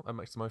AR. That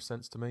makes the most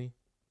sense to me.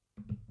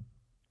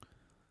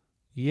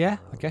 Yeah,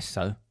 I guess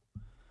so.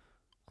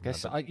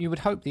 You would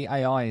hope the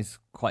AI is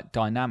quite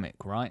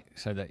dynamic, right?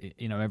 So that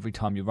every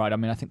time you ride. I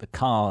mean, I think the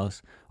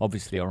cars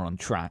obviously are on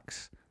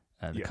tracks.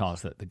 The Yes.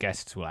 cars that the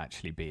guests will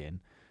actually be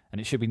in, and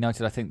it should be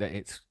noted. I think that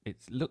it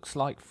looks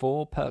like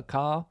 4 per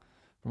car,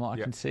 from what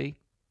I can see.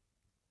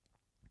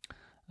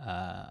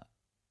 I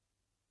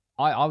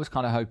was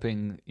kind of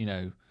hoping,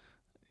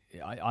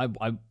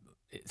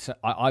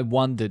 I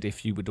wondered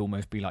if you would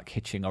almost be like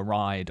hitching a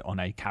ride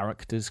on a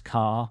character's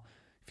car,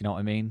 if you know what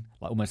I mean,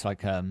 like almost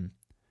like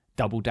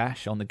Double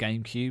Dash on the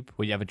GameCube,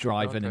 where you have a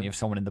driver and then you have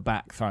someone in the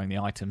back throwing the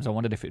items. I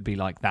wondered if it'd be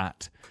like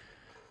that.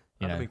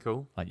 That'd be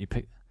cool. Like you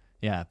pick.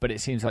 Yeah, but it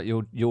seems like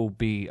you'll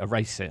be a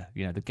racer.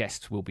 The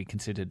guests will be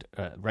considered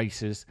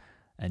racers,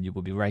 and you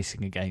will be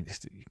racing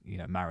against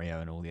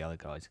Mario and all the other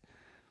guys.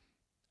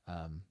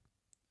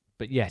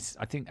 But yes,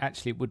 I think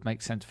actually it would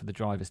make sense for the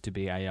drivers to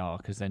be AR,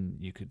 because then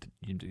you could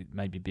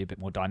maybe be a bit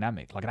more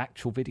dynamic, like an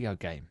actual video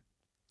game.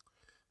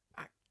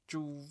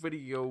 Actual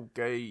video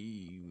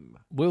game.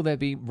 Will there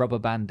be rubber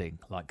banding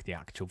like the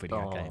actual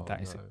video game?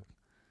 That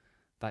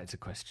No. is a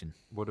question.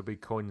 Would it be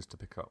coins to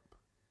pick up?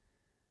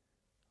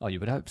 Oh, you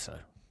would hope so.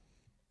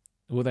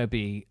 Will there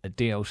be a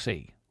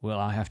DLC? Will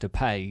I have to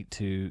pay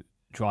to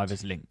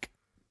Driver's Link?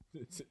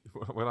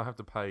 Will I have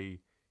to pay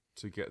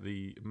to get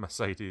the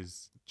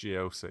Mercedes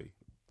GLC?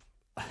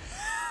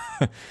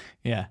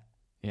 Yeah,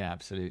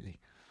 absolutely.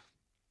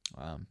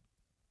 But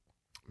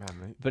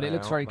it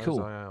looks very those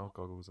cool. AR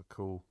goggles are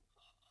cool.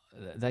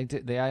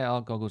 The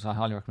AR goggles, I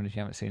highly recommend if you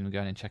haven't seen them,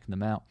 going and checking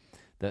them out.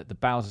 The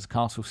Bowser's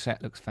Castle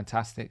set looks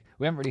fantastic.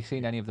 We haven't really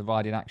seen any of the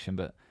ride in action,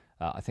 but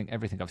I think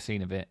everything I've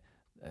seen of it,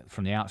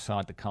 from the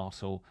outside, the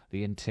castle,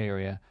 the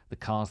interior, the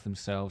cars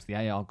themselves, the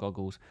AR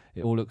goggles,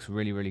 it all looks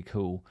really, really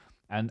cool.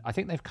 And I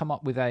think they've come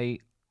up with I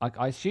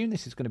assume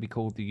this is going to be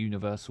called the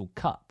Universal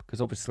Cup,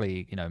 because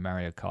obviously,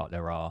 Mario Kart,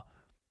 there are,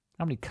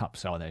 how many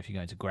cups are there if you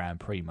go into Grand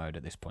Prix mode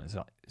at this point?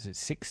 Is it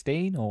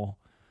 16 or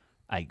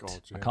 8?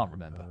 God, yeah. I can't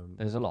remember.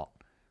 There's a lot.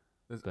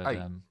 There's But, 8,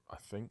 I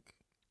think.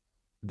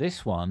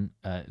 This one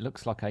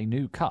looks like a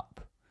new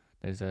cup.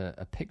 There's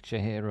a picture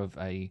here of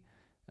a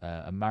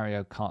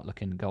Mario Kart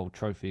looking gold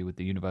trophy with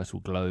the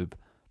Universal Globe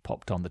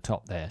popped on the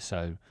top there.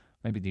 So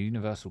maybe the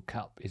Universal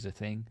Cup is a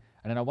thing.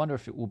 And then I wonder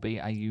if it will be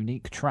a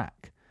unique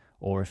track,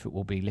 or if it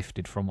will be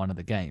lifted from one of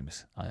the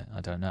games. I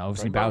don't know.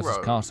 Obviously, Rainbow Bowser's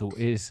Road. Castle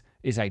is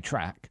a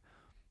track.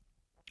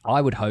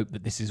 I would hope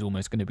that this is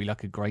almost going to be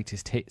like a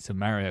greatest hits of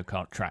Mario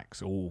Kart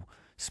tracks all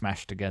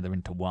smashed together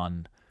into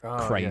one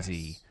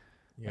crazy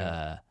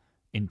Yeah.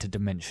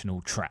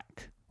 interdimensional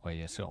track where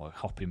you're sort of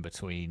hopping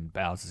between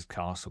Bowser's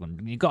Castle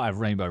and you've got to have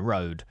Rainbow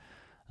Road,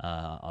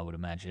 I would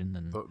imagine.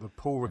 And The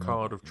Paul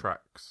Ricard of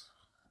tracks.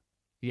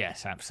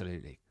 yes,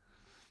 absolutely.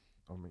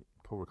 I mean,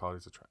 Paul Ricard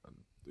is a track.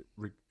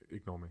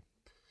 Ignore me.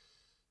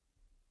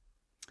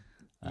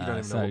 You don't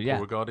even know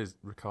what Paul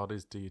Ricard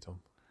is, do you, Tom?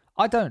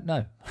 I don't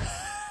know.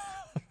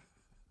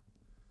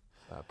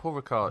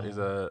 Paul Ricard is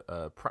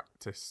a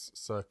practice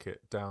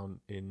circuit down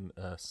in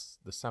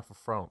the south of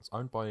France,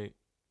 owned by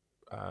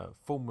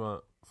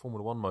Formula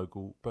One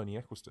mogul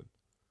Bernie Ecclestone.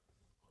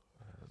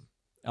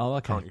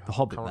 Okay. The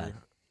Hobbit man.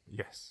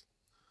 Yes.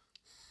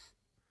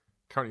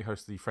 Currently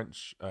hosts the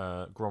French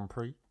Grand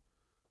Prix,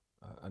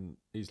 and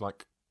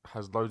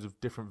has loads of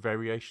different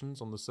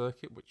variations on the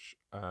circuit, which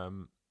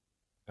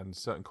and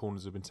certain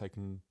corners have been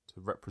taken to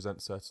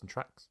represent certain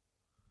tracks.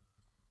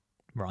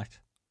 Right.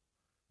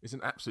 It's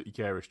an absolutely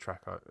garish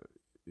track.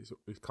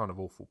 It's kind of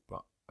awful,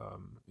 but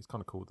it's kind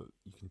of cool that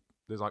you can.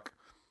 There's like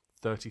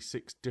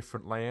 36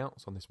 different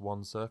layouts on this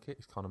one circuit.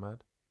 It's kind of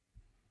mad.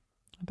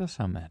 It does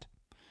sound mad.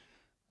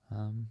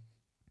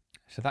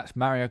 So that's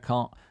Mario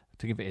Kart.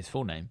 To give it its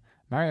full name,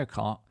 Mario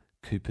Kart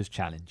Cooper's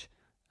Challenge.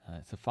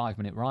 It's a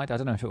 5-minute ride. I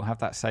don't know if it will have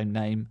that same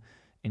name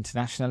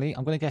internationally.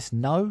 I'm going to guess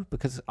no,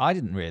 because I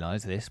didn't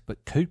realise this,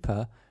 but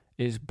Cooper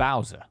is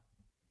Bowser.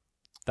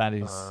 That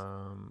is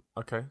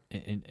okay.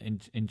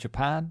 In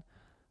Japan,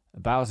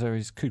 Bowser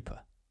is Kooper,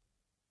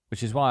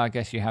 which is why I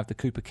guess you have the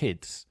Kooper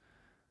Kids.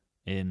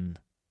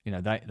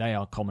 They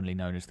are commonly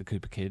known as the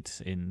Kooper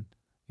Kids in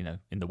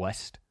the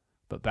West,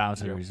 but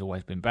Bowser has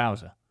always been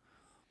Bowser.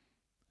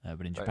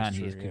 But in Japan,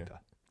 he is Kooper.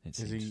 Is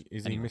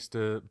he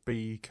Mr.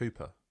 B.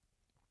 Cooper?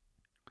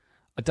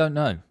 I don't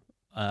know.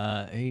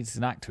 He's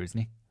an actor,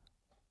 isn't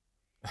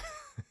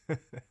he?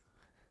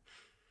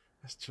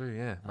 That's true,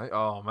 yeah.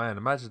 Oh man,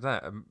 imagine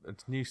that a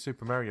new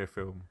Super Mario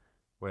film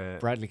where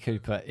Bradley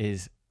Cooper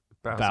is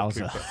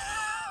Bowser.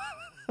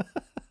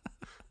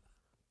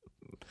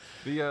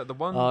 The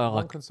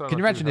one concern. Can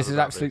you imagine this is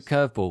absolute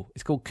curveball?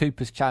 It's called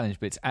Cooper's Challenge,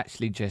 but it's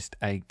actually just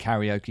a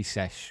karaoke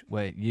sesh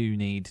where you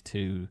need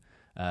to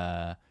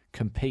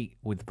compete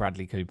with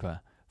Bradley Cooper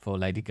for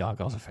Lady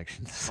Gaga's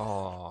affections.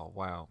 Oh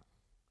wow,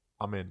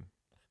 I'm in.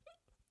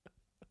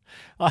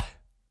 Well,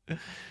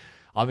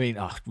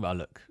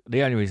 look,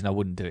 the only reason I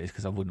wouldn't do it is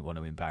because I wouldn't want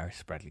to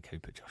embarrass Bradley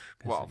Cooper, Josh.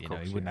 Well, he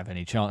wouldn't have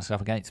any chance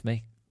up against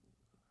me.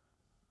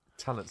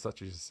 Talent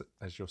such as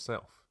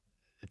yourself.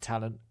 The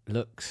talent,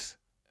 looks,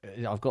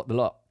 I've got the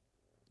lot.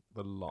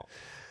 The lot.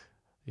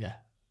 Yeah.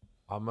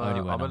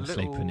 Only when I'm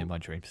sleeping in my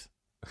dreams.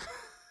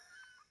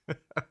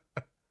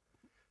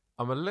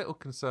 I'm a little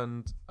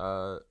concerned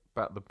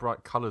about the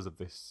bright colours of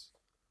this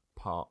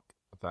park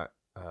that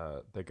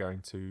they're going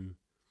to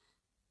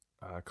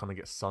kind of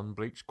get sun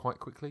bleached quite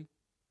quickly.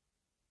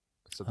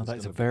 So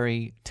that's a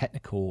very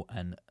technical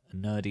and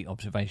nerdy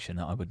observation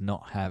that I would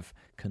not have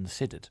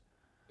considered.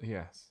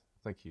 Yes,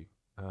 thank you.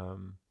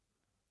 And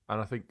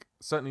I think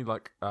certainly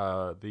like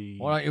the...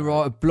 Why don't you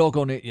write a blog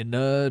on it, you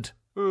nerd?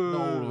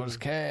 No one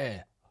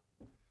care.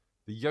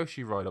 The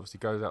Yoshi ride obviously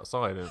goes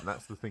outside, and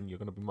that's the thing you're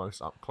going to be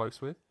most up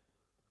close with.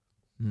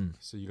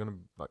 So you're going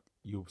to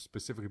you'll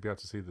specifically be able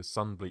to see the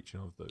sun bleaching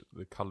of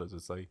the colours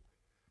as they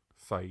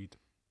fade.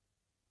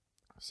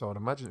 So I'd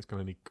imagine it's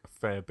going to need a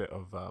fair bit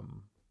of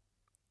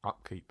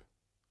upkeep.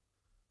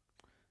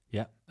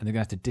 Yeah, and they're going to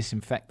have to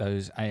disinfect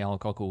those AR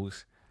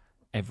goggles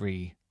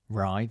every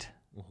ride.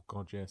 Oh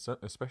God, yeah,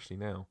 especially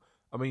now.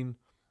 I mean,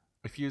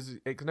 if you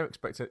can never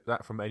expect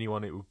that from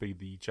anyone, it would be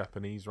the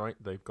Japanese, right?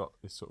 They've got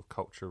this sort of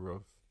culture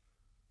of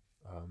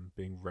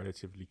being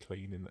relatively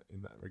clean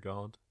in that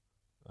regard.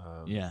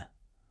 Yeah,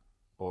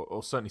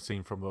 or certainly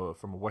seen from a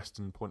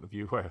Western point of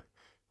view, where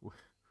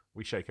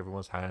we shake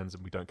everyone's hands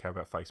and we don't care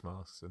about face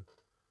masks. And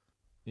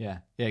yeah,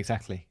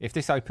 exactly. If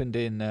this opened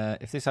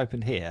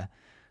here,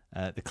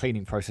 the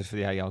cleaning process for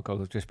the AR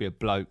goggles would just be a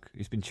bloke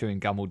who's been chewing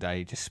gum all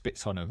day, just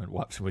spits on them and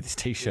wipes them with his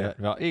t-shirt.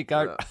 Yeah. Right, here you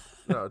go.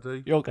 That'll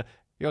do.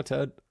 Your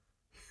turn.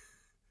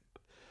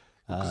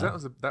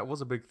 Because that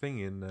was a big thing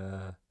in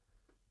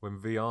when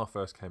VR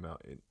first came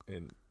out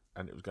and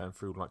it was going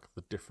through like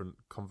the different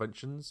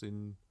conventions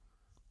in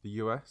the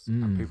US,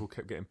 and people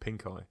kept getting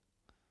pink eye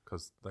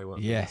because they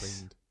weren't being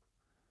cleaned.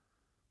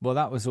 Well,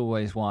 that was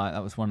always why.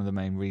 That was one of the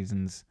main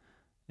reasons.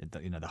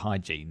 The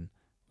hygiene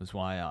was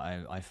why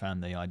I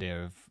found the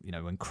idea of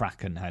when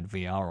Kraken had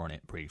VR on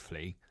it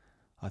briefly.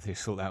 I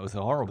just thought that was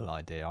a horrible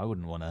idea. I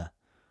wouldn't want to.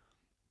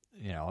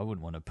 I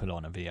wouldn't want to put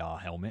on a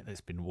VR helmet that's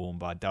been worn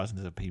by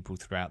dozens of people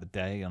throughout the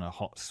day on a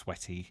hot,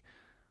 sweaty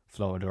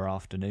Florida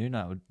afternoon.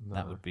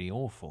 That would be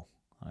awful.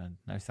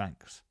 No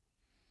thanks.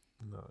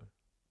 No.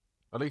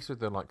 At least with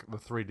the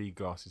 3D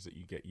glasses that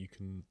you get, you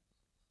can.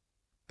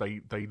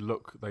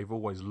 They've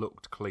always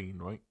looked clean,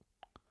 right?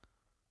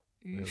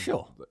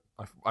 Sure.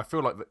 I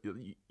feel like that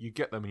you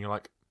get them and you're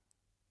like,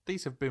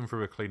 these have been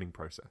through a cleaning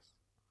process.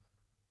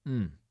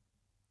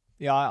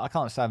 Yeah, I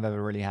can't say I've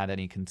ever really had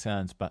any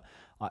concerns, but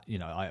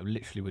I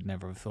literally would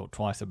never have thought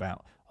twice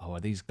about,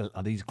 are these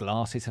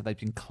glasses, have they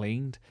been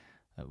cleaned?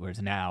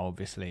 Whereas now,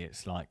 obviously,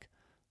 it's like,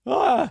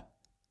 ah.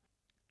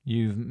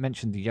 You've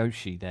mentioned the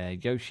Yoshi there,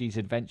 Yoshi's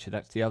Adventure.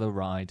 That's the other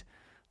ride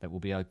that will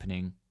be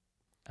opening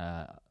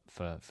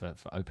for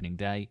opening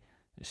day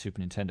at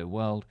Super Nintendo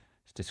World.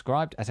 It's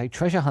described as a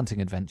treasure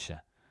hunting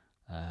adventure.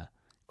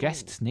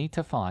 Guests need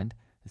to find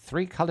the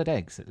 3 coloured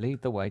eggs that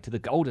lead the way to the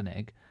golden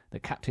egg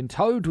that Captain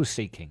Toad was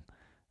seeking.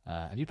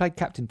 Have you played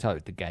Captain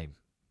Toad, the game?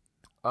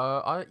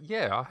 I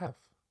have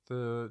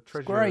the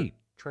treasure. It's great.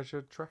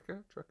 Treasure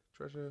tracker.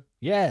 Treasure.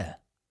 Yeah.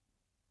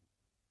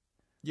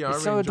 Yeah, it's I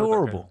really so enjoyed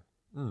adorable.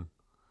 That game.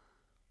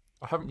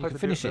 I haven't You played can the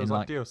finish it in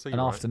like DLC, an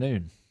right?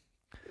 afternoon.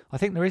 I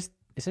think there is.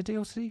 Is there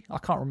DLC? I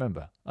can't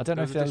remember. I don't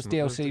know if there was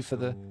DLC for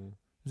the.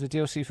 Was a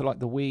DLC for like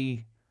the Wii?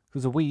 It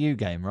was a Wii U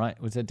game, right?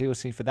 Was there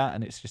DLC for that,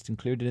 and it's just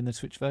included in the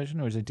Switch version,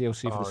 or is there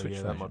DLC for the Switch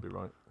version? That might be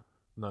right.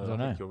 No, I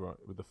think you're right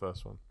with the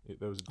first one.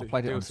 There was a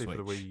DLC for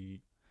the Wii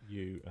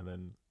U, and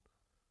then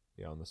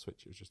on the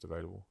Switch it was just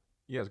available.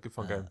 Yeah, it's a good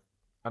fun game,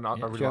 and I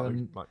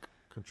really like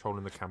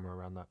controlling the camera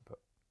around that. But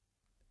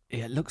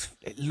yeah,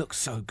 it looks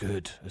so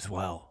good as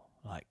well.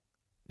 Like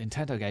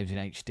Nintendo games in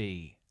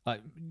HD.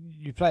 Like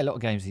you play a lot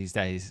of games these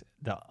days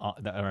that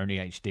are only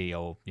HD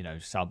or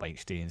sub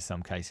HD in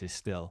some cases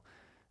still,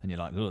 and you're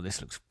like, oh,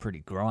 this looks pretty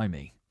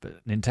grimy.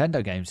 But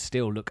Nintendo games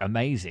still look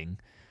amazing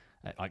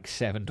at like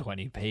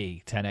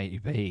 720p,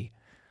 1080p.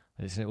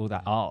 All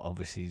that art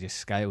obviously just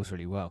scales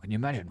really well. Can you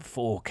imagine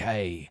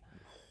 4K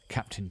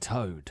Captain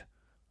Toad?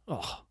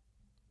 Oh.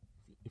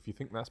 If you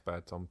think that's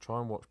bad, Tom,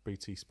 try and watch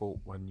BT Sport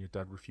when your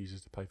dad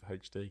refuses to pay for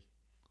HD.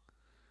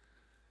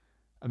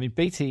 I mean,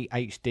 BT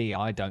HD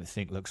I don't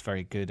think looks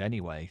very good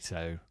anyway,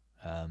 so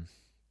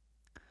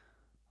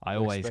I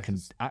always can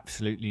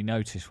absolutely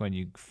notice when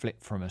you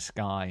flip from a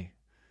Sky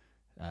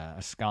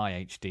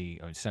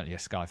HD, or certainly a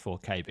Sky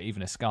 4K, but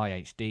even a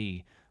Sky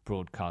HD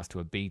broadcast to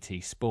a BT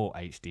Sport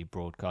HD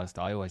broadcast,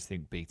 I always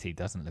think BT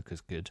doesn't look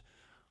as good.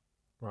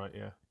 Right,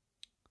 yeah.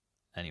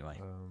 Anyway,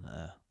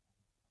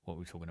 what were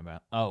we talking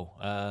about?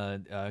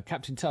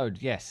 Captain Toad,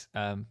 yes.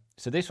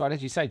 So this ride,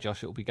 as you say,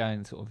 Josh, it will be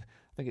going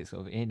I think it's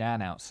sort of in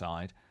and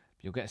outside.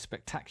 You'll get a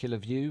spectacular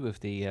view of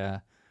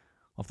the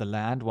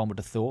land, one would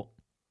have thought.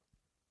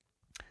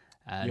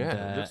 And,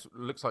 it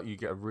looks like you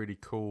get a really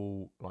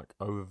cool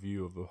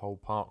overview of the whole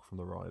park from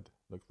the ride.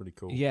 Looks really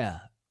cool.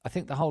 Yeah, I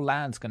think the whole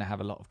land's going to have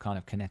a lot of kind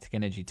of kinetic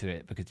energy to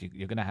it because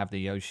you're going to have the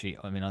Yoshi.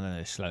 I mean, I know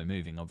they're slow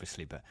moving,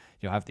 obviously, but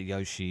you'll have the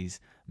Yoshis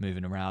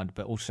moving around.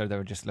 But also there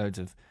are just loads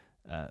of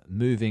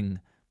moving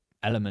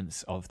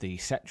elements of the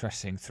set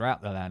dressing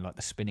throughout the land, like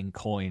the spinning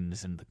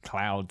coins and the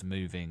clouds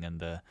moving and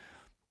the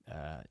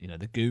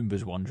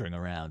Goombas wandering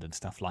around and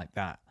stuff like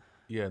that.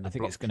 Yeah, and I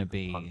think it's going to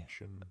be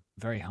and...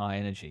 very high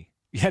energy.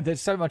 Yeah,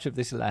 there's so much of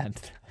this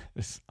land.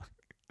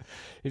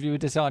 If you were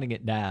designing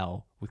it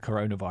now with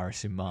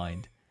coronavirus in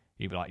mind,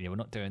 you'd be like, yeah, we're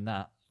not doing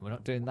that. We're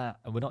not doing that.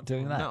 And we're not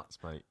doing that. Nuts,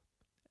 mate.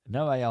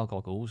 No AR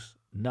goggles.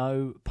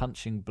 No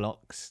punching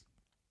blocks.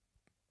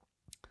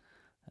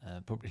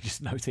 Probably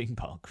just no theme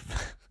park.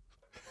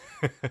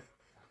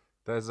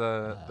 There's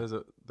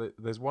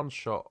one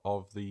shot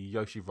of the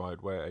Yoshi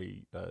ride where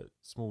a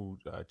small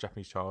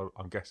Japanese child,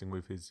 I'm guessing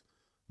with his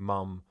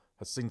mum,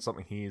 has seen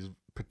something he is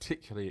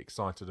particularly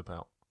excited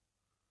about.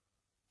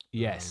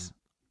 Yes.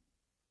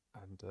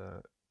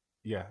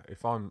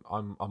 If I'm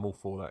all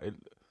for that.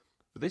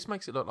 But this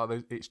makes it look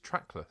like it's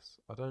trackless.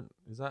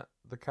 Is that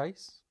the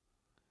case?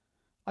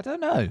 I don't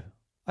know.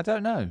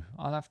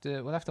 We'll have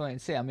to wait and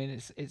see. I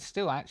mean, it's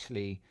still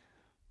actually,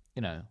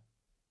 I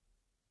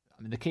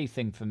mean, the key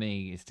thing for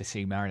me is to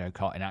see Mario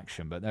Kart in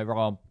action, but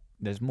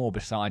there's more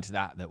besides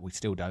that we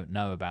still don't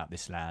know about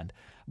this land.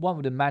 One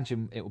would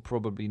imagine it will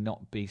probably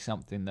not be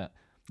something that,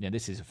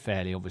 this is a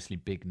fairly obviously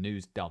big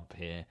news dump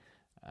here,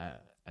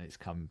 and it's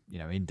come,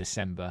 in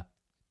December.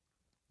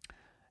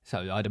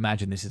 So I'd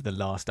imagine this is the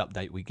last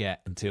update we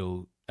get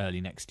until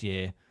early next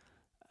year.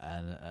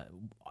 And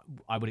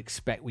I would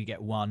expect we get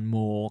one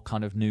more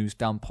kind of news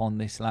dump on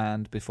this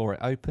land before it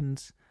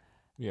opens.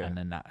 Yeah. And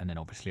then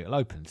obviously it'll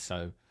open.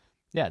 So,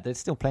 yeah, there's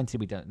still plenty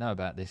we don't know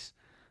about this.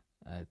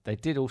 They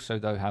did also,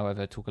 though,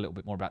 however, talk a little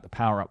bit more about the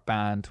power-up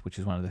band, which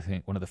is one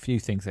of the few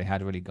things they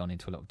had really gone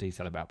into a lot of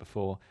detail about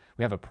before.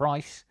 We have a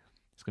price.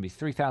 It's going to be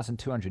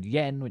 3,200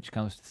 yen, which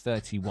comes to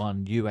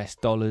 $31 US.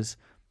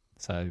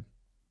 So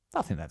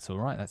I think that's all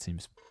right. That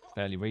seems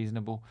fairly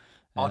reasonable.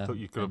 I thought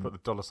you could have put the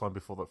dollar sign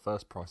before that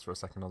first price for a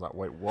second. I was like,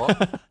 wait,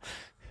 what?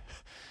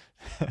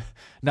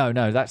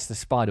 No, that's the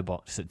spider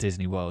box at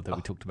Disney World that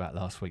we talked about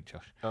last week,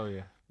 Josh. Oh,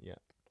 yeah.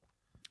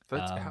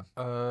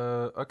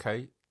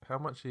 Okay. How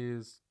much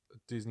is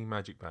Disney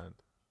Magic Band?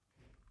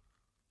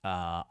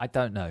 I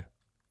don't know.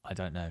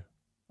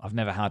 I've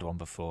never had one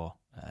before.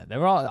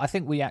 I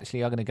think we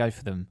actually are going to go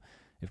for them.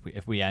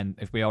 If we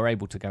are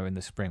able to go in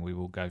the spring, we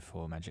will go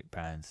for Magic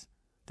Bands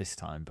this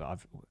time. But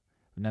we've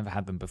never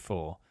had them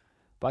before.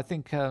 But I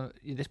think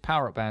this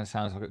power-up band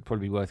sounds like it would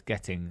probably be worth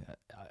getting.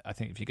 I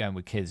think if you're going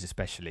with kids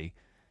especially,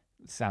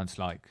 sounds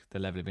like the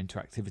level of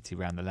interactivity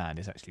around the land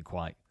is actually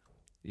quite,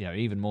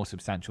 even more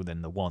substantial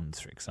than the wands,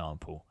 for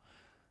example,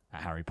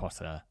 at Harry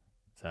Potter.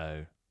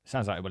 So it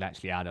sounds like it would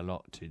actually add a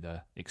lot to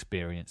the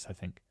experience, I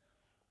think.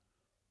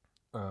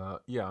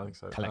 Yeah, I think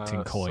so.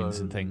 Collecting coins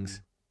and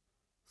things.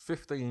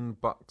 $15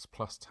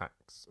 plus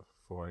tax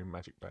for a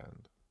magic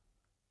band.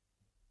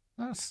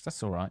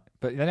 That's all right.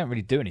 But they don't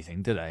really do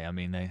anything, do they? I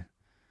mean,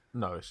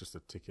 No, it's just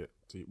a ticket.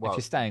 If you're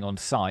staying on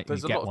site, you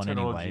get one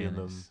anyway. In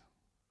them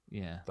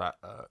yeah. That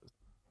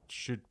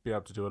should be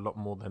able to do a lot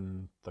more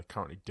than they're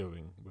currently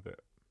doing with it.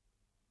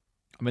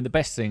 I mean, the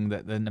best thing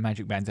that the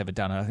Magic Band's ever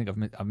done, and I think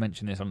I've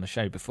mentioned this on the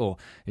show before,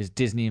 is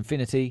Disney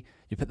Infinity.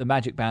 You put the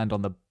Magic Band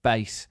on the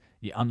base,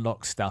 you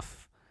unlock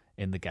stuff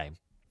in the game.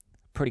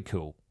 Pretty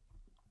cool.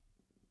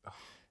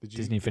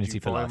 Disney Infinity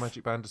for life. Did you buy a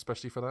Magic Band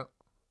especially for that?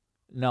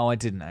 No, I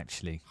didn't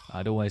actually.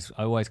 I always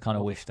kind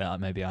of wished that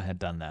maybe I had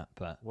done that.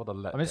 But what a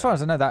letdown. I mean, as far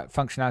as I know, that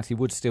functionality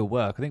would still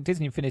work. I think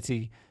Disney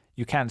Infinity,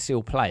 you can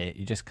still play it.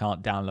 You just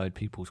can't download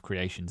people's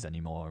creations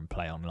anymore and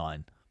play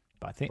online.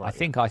 But I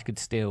think I could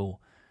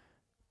still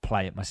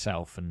play it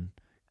myself and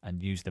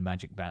use the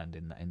Magic Band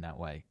in that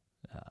way.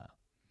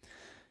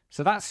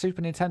 So that's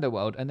Super Nintendo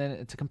World. And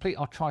then to complete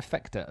our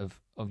trifecta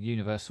of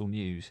Universal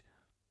news,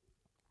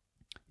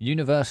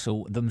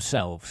 Universal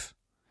themselves,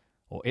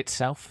 or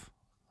itself,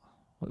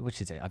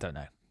 which is it? I don't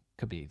know.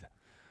 Could be either.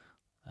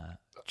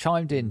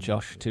 Chimed in,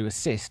 Josh, to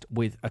assist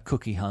with a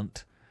cookie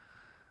hunt.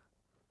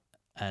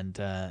 And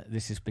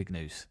this is big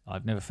news.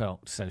 I've never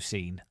felt so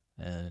seen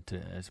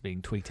as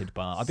being tweeted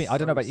by... I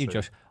don't know about you,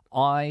 Josh.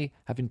 I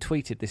have been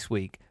tweeted this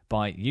week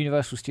by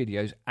Universal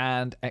Studios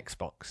and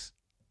Xbox.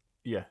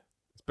 Yeah,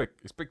 it's big.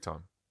 It's big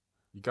time.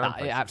 You go.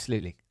 Yeah,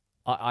 absolutely.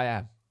 I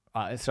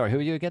am. Sorry, who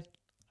are you again?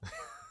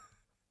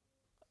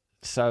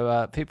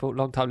 So people,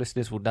 long-time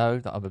listeners will know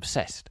that I'm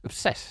obsessed with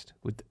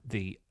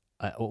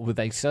with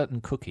a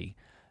certain cookie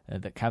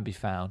that can be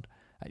found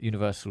at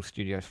Universal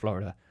Studios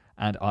Florida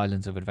and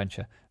Islands of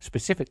Adventure.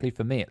 Specifically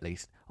for me, at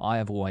least, I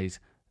have always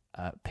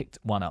picked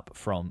one up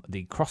from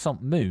the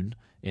Croissant Moon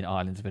in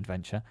Islands of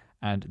Adventure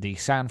and the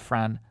San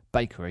Fran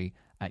Bakery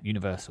at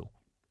Universal.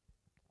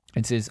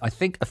 It is, I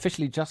think,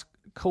 officially just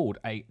called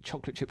a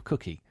chocolate chip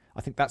cookie.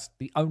 I think that's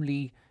the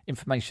only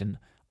information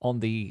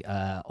on the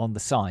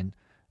sign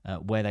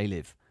where they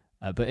live.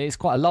 But it's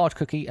quite a large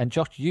cookie. And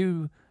Josh,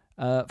 you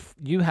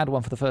had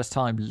one for the first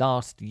time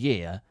last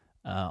year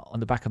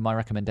on the back of my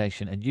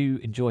recommendation, and you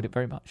enjoyed it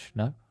very much,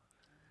 no?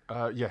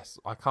 Yes.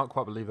 I can't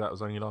quite believe that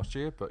was only last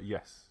year, but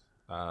yes.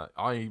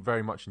 I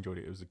very much enjoyed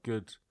it. It was a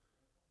good...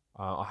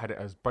 I had it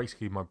as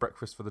basically my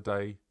breakfast for the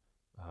day.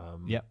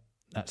 Yep,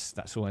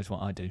 that's always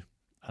what I do.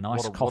 A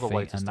nice coffee. What a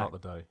way to start the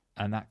day.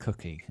 And that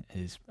cookie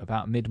is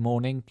about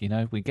mid-morning.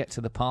 We get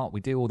to the park, we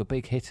do all the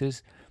big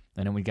hitters,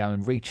 and then we go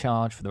and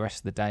recharge for the rest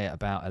of the day at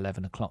about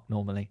 11 o'clock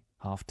normally,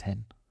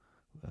 10:30.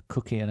 A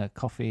cookie and a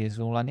coffee is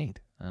all I need,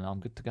 and I'm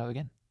good to go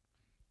again.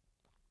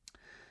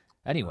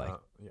 Anyway,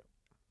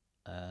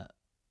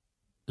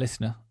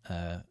 listener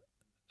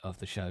of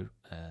the show,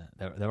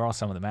 there are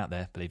some of them out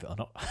there, believe it or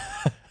not.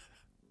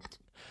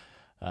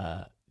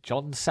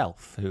 John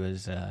Self, who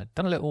has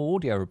done a little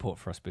audio report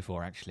for us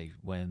before, actually,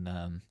 when...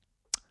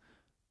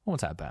 what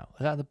was that about?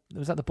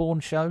 Was that the Bourne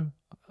show?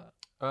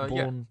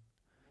 Bourne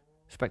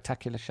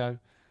Spectacular show?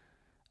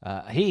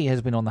 He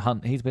has been on the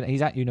hunt.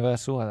 He's at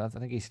Universal. I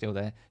think he's still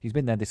there. He's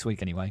been there this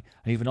week anyway.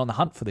 And he's been on the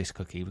hunt for this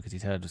cookie because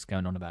he's heard us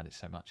going on about it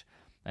so much.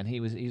 And he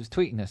was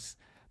tweeting us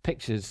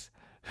pictures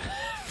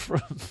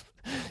from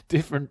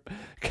different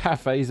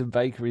cafes and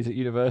bakeries at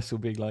Universal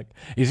being like,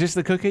 is this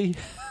the cookie?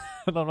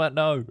 And I'm like,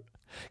 no.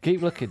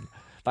 Keep looking.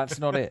 That's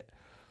not it.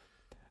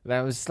 That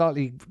was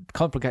slightly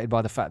complicated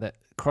by the fact that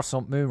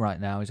Croissant Moon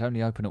right now is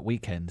only open at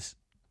weekends.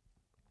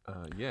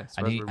 Yes,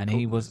 and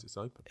he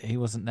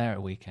wasn't there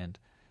at weekend.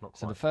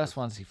 So the first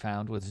one. ones he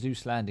found were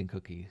Zeus Landing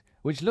cookies,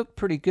 which looked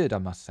pretty good, I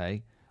must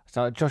say.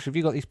 So Josh, have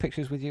you got these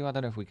pictures with you? I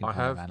don't know if we can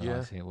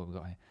analyse here what we've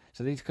got here.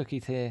 So these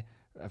cookies here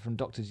are from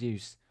Dr.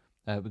 Zeus.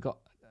 We've got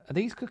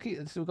these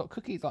cookies. So we've got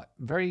cookies like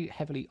very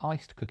heavily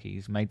iced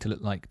cookies made to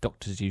look like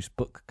Dr. Zeus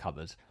book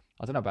covers.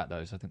 I don't know about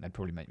those. I think they'd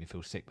probably make me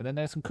feel sick. But then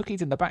there's some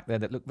cookies in the back there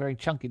that look very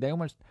chunky. They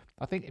almost,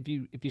 I think,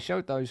 if you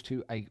showed those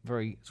to a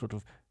very sort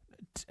of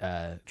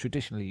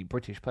traditionally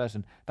British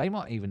person, they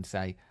might even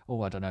say,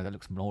 "Oh, I don't know, that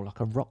looks more like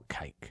a rock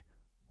cake."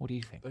 What do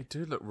you think? They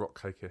do look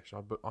rock cake-ish.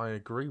 But I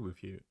agree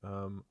with you.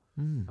 I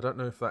don't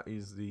know if that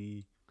is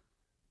the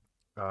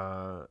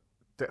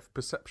depth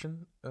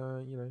perception,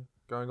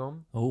 going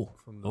on.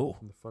 From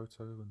the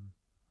photo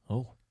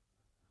and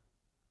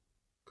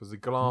because the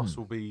glass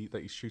will be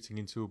that he's shooting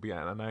into will be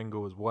at an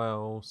angle as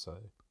well. So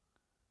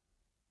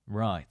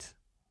right,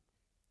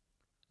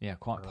 yeah,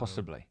 quite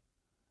possibly.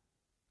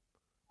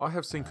 I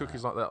have seen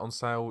cookies like that on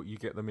sale. You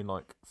get them in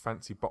like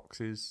fancy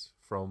boxes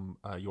from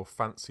your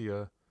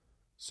fancier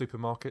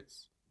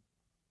supermarkets.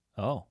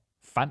 Oh,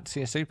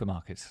 fancier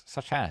supermarkets,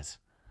 such as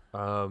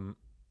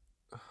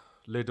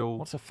Lidl.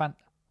 What's a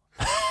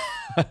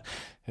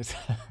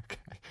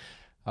okay.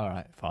 All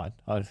right, fine.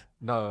 I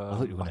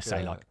thought you were going to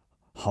say like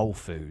Whole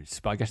Foods,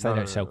 but I guess they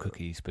don't sell No,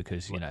 cookies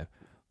because like,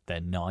 they're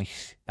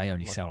nice. They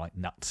only like sell like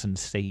nuts and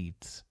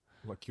seeds.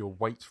 like your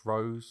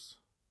Waitrose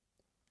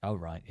Oh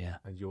right, yeah,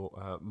 and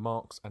your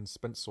Marks and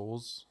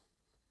Spencers.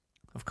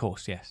 of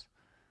course, yes.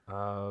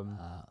 Um,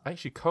 Uh,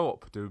 Actually,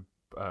 Co-op do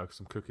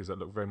some cookies that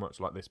look very much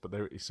like this, but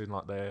it's in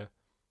like their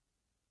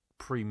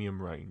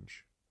premium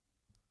range.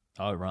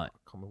 oh right. I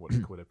can't remember what they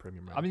call their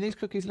premium range. I mean, these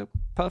cookies look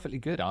perfectly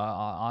good.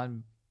 I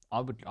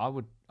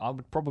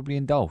would probably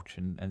indulge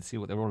and see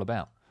what they're all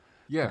about.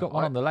 yeah, You've got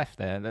one on the left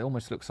there that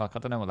almost looks like, I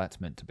don't know what that's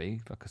meant to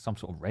be, like some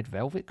sort of red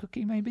velvet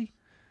cookie maybe.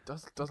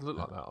 does look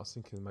like that. I was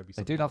thinking maybe They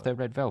something do love like their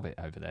red velvet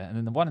over there, and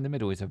then the one in the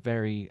middle is a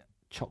very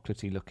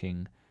chocolatey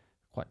looking,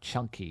 quite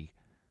chunky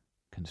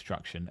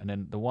construction, and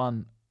then the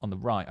one on the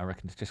right, I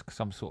reckon, is just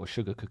some sort of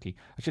sugar cookie.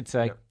 I should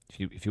say, Yep.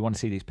 if you want to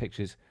see these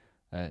pictures,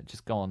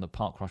 just go on the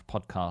Park Rush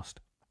podcast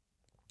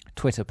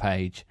Twitter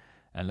page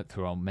and look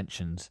through our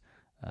mentions,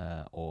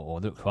 or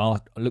look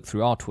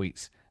through our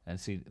tweets and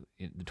see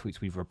the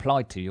tweets we've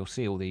replied to. You'll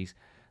see all these.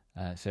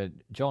 So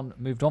John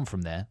moved on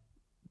from there,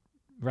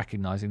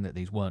 recognizing that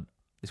these weren't.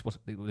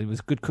 There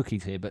was good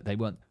cookies here, but they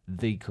weren't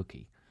the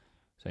cookie.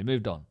 So he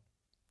moved on.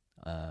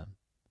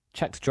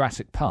 Checked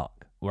Jurassic Park,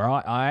 where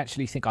I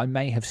actually think I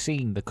may have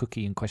seen the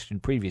cookie in question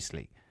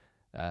previously,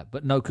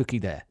 but no cookie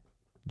there,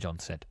 John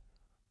said.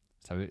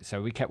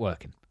 So we kept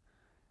working.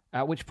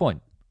 At which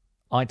point,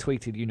 I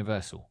tweeted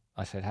Universal.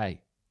 I said,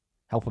 hey,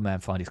 help a man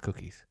find his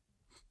cookies.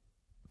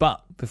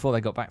 But before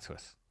they got back to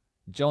us,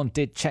 John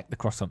did check the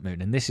Croissant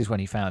Moon, and this is when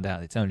he found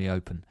out it's only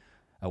open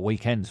at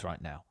weekends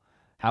right now.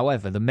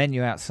 However, the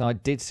menu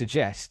outside did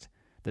suggest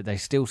that they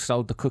still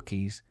sold the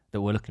cookies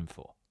that we're looking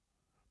for.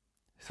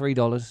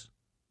 $3,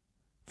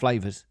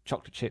 flavours,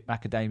 chocolate chip,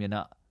 macadamia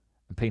nut,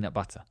 and peanut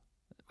butter,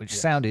 which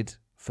sounded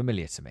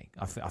familiar to me.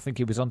 I think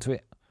he was onto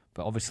it,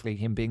 but obviously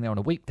him being there on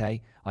a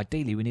weekday,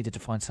 ideally we needed to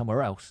find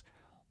somewhere else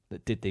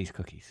that did these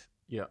cookies.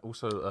 Yeah.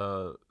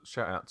 Also,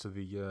 shout out to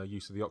the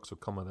use of the Oxford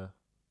comma there.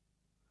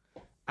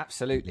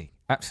 Absolutely.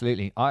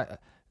 One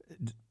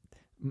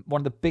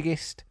of the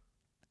biggest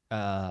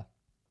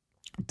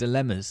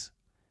dilemmas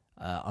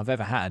I've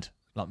ever had,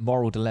 like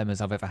moral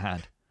dilemmas I've ever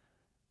had.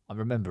 I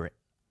remember it.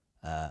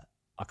 I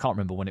can't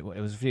remember when it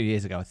was a few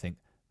years ago, I think.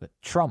 But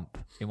Trump,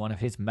 in one of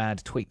his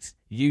mad tweets,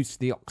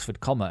 used the Oxford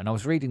comma, and I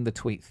was reading the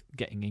tweet,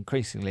 getting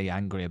increasingly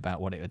angry about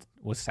what it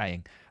was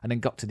saying, and then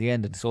got to the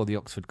end and saw the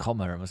Oxford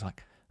comma and was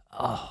like,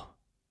 oh,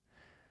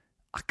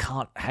 I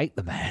can't hate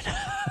the man.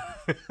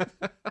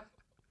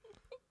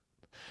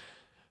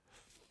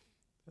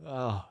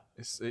 Oh,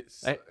 it's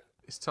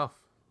tough.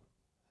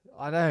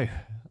 I know.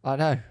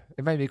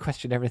 It made me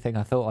question everything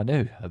I thought I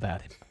knew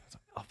about him. I was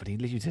like, oh, but he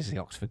uses the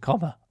Oxford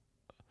comma.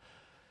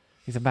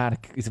 He's a man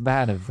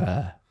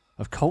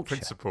of culture,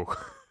 Principle.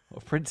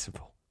 of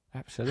principle.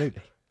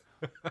 Absolutely.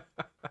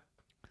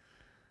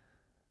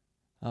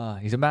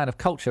 He's a man of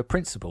culture,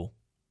 principle,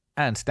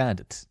 and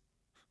standards.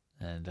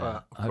 And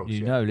I hope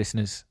you know,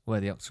 listeners, where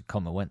the Oxford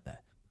comma went there.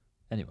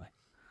 Anyway,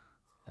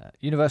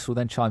 Universal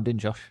then chimed in,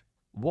 Josh.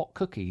 What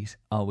cookies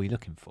are we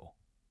looking for?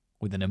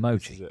 With an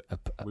emoji,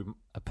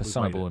 a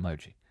personable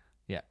emoji.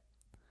 Yeah.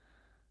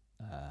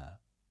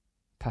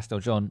 Pastel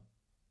John,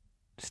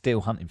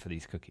 still hunting for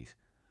these cookies.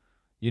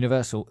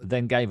 Universal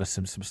then gave us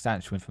some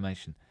substantial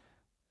information.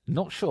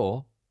 Not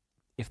sure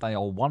if they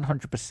are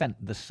 100%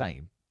 the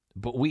same,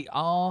 but we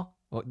are.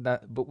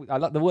 I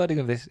like the wording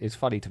of this is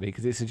funny to me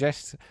because it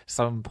suggests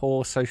some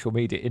poor social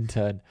media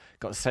intern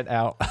got sent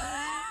out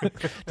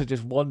to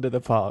just wander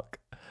the park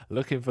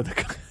looking for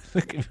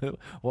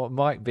what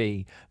might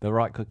be the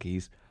right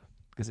cookies.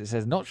 Because it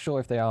says not sure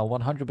if they are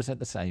 100%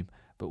 the same,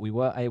 but we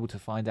were able to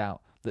find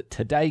out that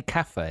Today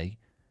Cafe,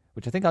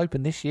 which I think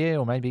opened this year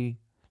or maybe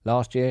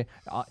last year,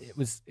 it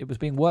was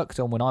being worked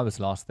on when I was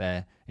last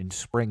there in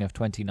spring of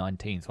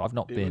 2019. So I've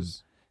not been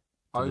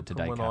to the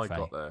Today when Cafe. I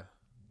got there.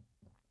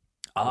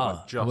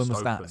 When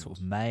was that? Sort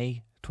of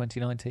May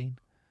 2019.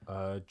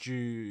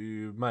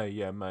 May,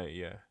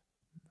 yeah.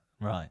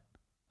 Right.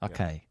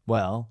 Okay. Yeah.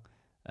 Well,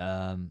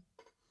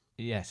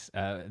 yes,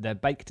 they're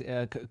baked.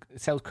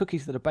 Sells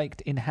cookies that are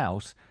baked in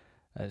house,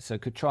 so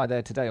could try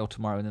there today or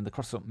tomorrow. And then the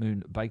Croissant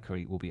Moon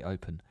Bakery will be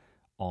open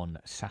on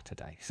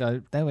Saturday.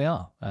 So there we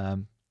are.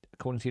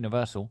 According to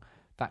Universal,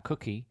 that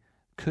cookie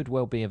could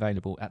well be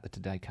available at the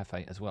Today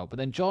Cafe as well. But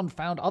then John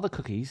found other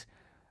cookies.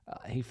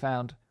 He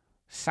found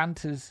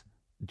Santa's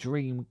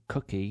Dream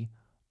Cookie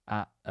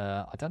at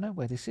I don't know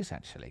where this is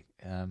actually.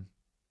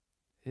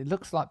 It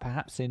looks like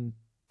perhaps in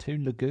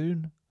Toon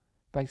Lagoon,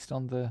 based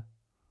on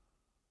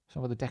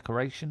some of the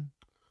decoration.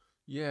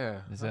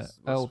 Yeah. There's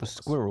Earl the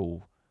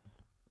Squirrel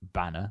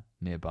banner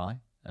nearby,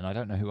 and I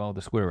don't know who Earl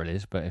the Squirrel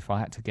is, but if I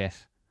had to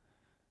guess,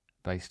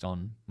 based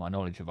on my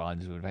knowledge of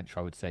Islands of Adventure,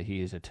 I would say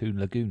he is a Toon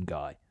Lagoon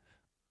guy.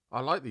 I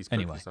like these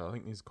cookies, though. I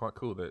think these are quite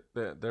cool.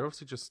 They're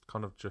obviously just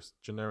kind of just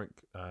generic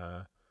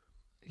they're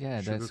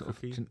sort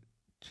of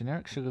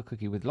generic sugar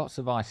cookie with lots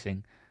of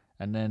icing,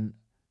 and then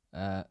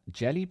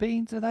jelly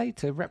beans, are they,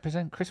 to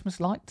represent Christmas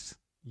lights?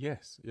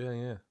 Yes,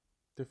 yeah.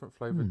 Different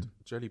flavoured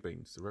jelly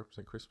beans to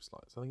represent Christmas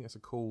lights. I think it's a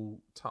cool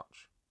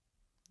touch.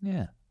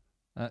 Yeah.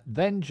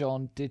 Then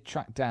John did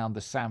track down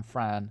the San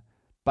Fran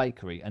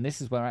bakery, and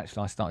this is where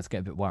actually I started to get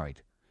a bit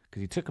worried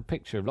because he took a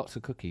picture of lots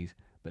of cookies,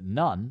 but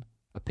none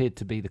appeared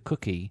to be the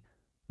cookie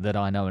that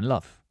I know and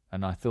love.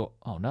 And I thought,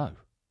 oh no,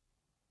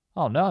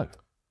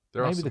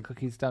 There are maybe the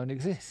cookies don't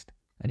exist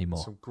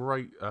anymore. some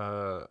great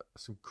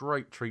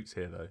treats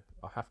here, though.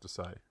 I have to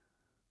say,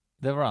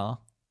 There are.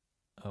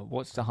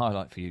 What's the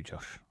highlight for you,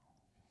 Josh?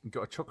 you've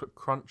got a chocolate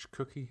crunch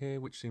cookie here,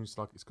 which seems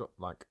like it's got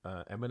like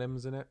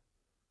M&Ms in it.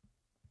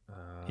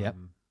 Yep.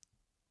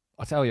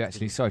 I'll tell you,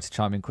 actually, sorry to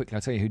chime in quickly.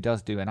 I'll tell you who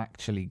does do an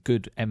actually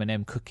good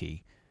M&M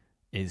cookie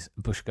is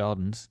Busch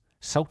Gardens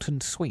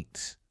Sultan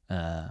Sweets,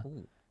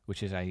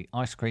 which is a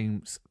ice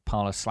cream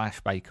parlour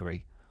 /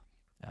 bakery,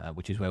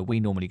 which is where we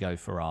normally go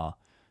for our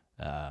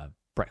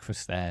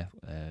breakfast there.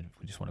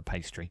 We just want a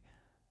pastry.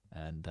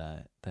 And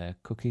their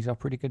cookies are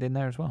pretty good in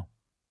there as well.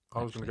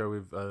 I was going to go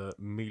with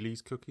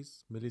Millie's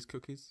cookies. These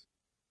cookies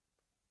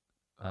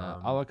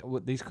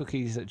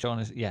that John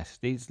is, yes,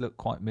 these look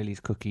quite Millie's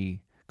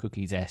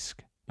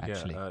cookies-esque,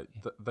 actually.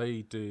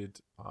 They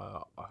did.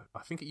 I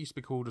think it used to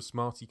be called a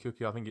Smartie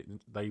cookie. I think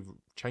they've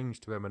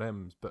changed to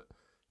M&Ms, but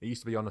it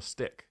used to be on a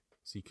stick,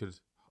 so you could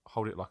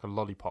hold it like a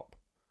lollipop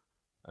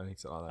and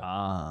eat it like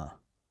that.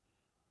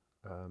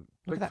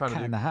 Look at that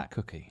Cat in the Hat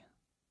cookie.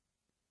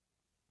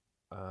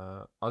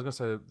 I was going to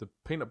say the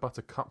peanut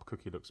butter cup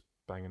cookie looks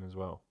banging as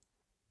well.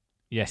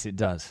 Yes, it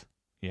does.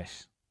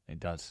 Yes, it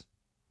does.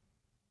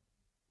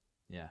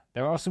 Yeah,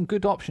 there are some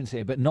good options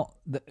here, but not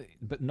the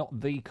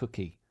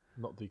cookie.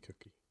 Not the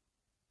cookie.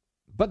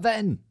 But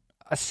then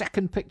a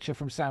second picture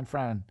from San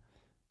Fran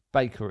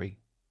Bakery.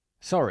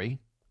 Sorry,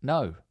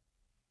 no.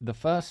 The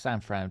first San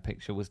Fran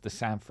picture was the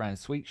San Fran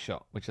Sweet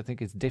Shop, which I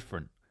think is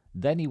different.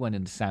 Then he went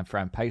into San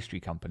Fran Pastry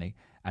Company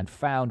and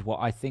found what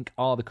I think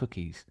are the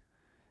cookies.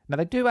 Now,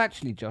 they do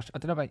actually, Josh, I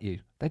don't know about you,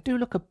 they do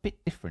look a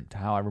bit different to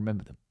how I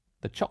remember them.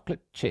 The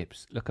chocolate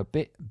chips look a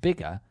bit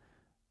bigger,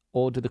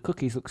 or do the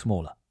cookies look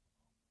smaller?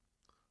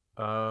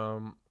 I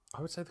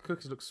would say the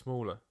cookies look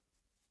smaller.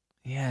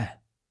 Yeah,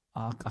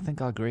 I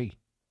think I agree.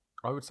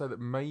 I would say that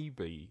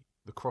maybe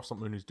the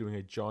Croissant Moon is doing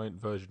a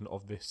giant version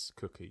of this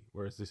cookie,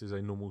 whereas this is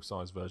a normal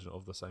size version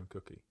of the same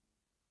cookie.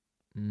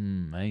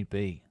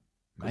 Maybe.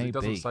 Because it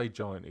doesn't say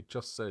giant, it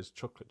just says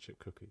chocolate chip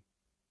cookie.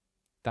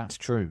 That's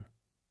true.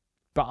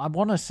 But I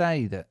want to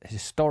say that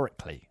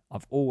historically,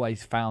 I've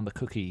always found the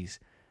cookies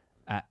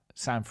at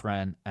San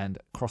Fran and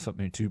Croissant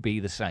Moon to be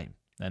the same.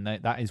 And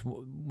that is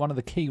one of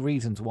the key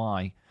reasons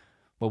why,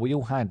 well, we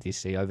all had, you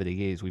see, over the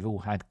years, we've all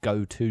had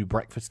go-to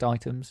breakfast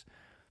items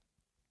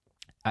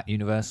at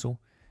Universal.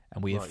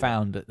 And we have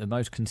found that the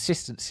most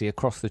consistency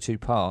across the two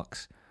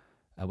parks,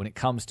 when it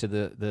comes to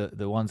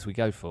the ones we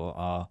go for,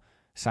 are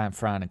San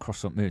Fran and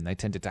Croissant Moon. They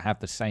tended to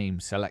have the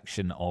same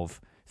selection of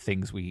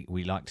things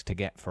we liked to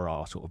get for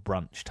our sort of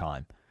brunch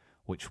time,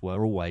 which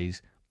were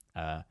always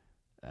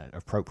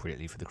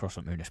appropriately for the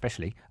Croissant Moon,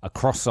 especially a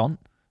croissant,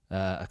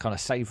 a kind of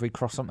savoury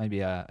croissant,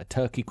 maybe a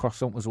turkey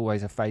croissant was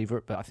always a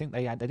favourite. But I think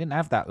they didn't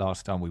have that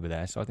last time we were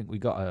there, so I think we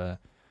got I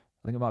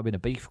think it might have been a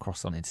beef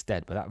croissant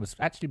instead. But that was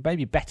actually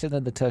maybe better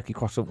than the turkey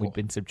croissant we'd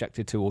been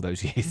subjected to all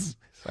those years.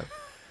 So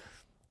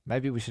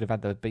maybe we should have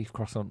had the beef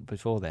croissant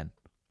before then.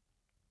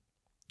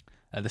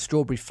 The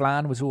strawberry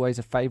flan was always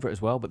a favourite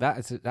as well, but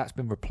that's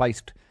been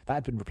replaced. That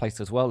had been replaced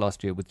as well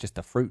last year with just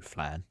a fruit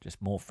flan,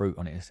 just more fruit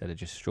on it instead of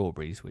just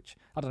strawberries. Which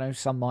I don't know,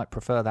 some might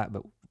prefer that,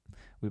 but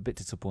we're a bit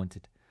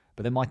disappointed.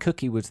 But then my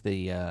cookie has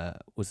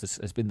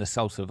been the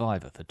sole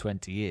survivor for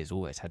 20 years.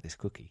 Always had this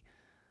cookie.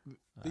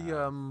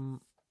 The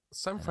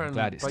San Fran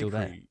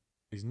Bakery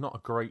is not a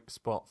great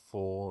spot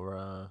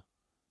for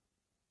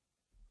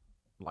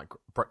like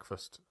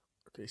breakfast.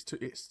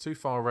 It's too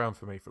far around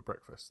for me for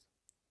breakfast.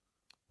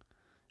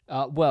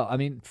 Well, I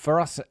mean,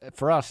 for us,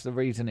 the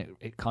reason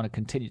it kind of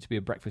continued to be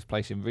a breakfast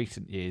place in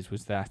recent years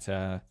was that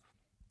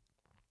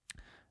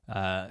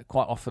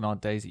quite often our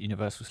days at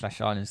Universal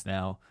 / Islands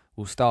now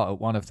will start at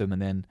one of them,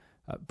 and then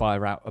by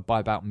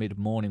about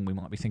mid-morning we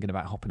might be thinking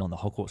about hopping on the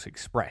Hogwarts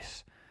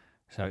Express.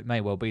 So it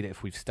may well be that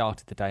if we've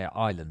started the day at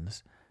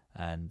Islands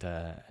and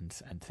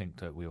think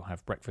that we will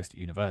have breakfast at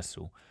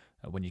Universal,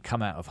 when you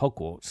come out of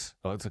Hogwarts,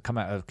 or to come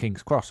out of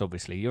King's Cross,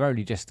 obviously, you're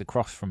only just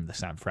across from the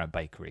San Fran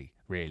Bakery,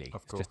 really.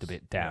 It's just a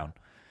bit down.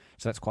 Yeah.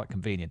 So that's quite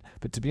convenient.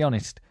 But to be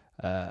honest,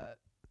 the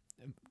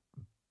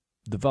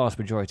vast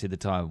majority of the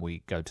time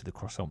we go to the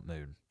Croissant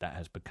Moon. That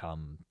has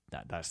become,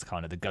 that's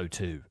kind of the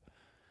go-to.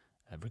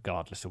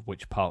 Regardless of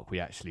which park we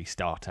actually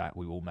start at,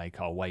 we will make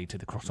our way to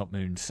the Croissant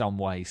Moon some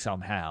way,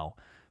 somehow,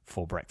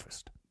 for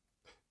breakfast.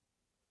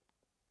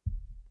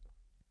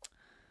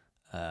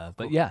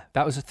 But yeah,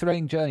 that was a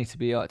thrilling journey to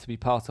be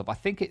part of. I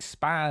think it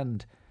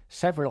spanned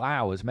several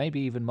hours,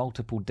 maybe even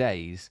multiple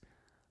days,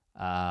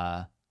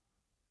 tracking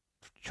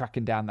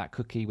down that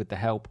cookie with the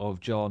help of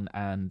John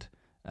and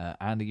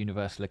the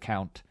Universal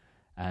account.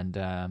 And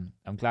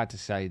I'm glad to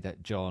say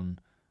that John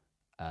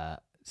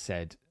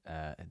said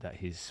that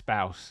his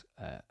spouse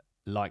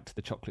liked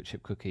the chocolate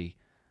chip cookie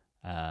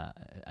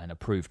and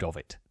approved of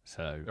it.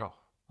 So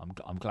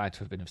I'm glad to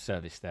have been of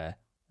service there.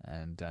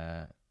 And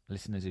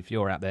listeners, if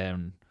you're out there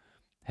and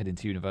heading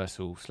to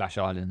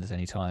Universal/Islands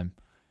anytime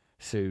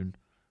soon,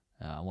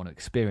 I want to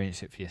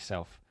experience it for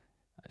yourself.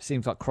 It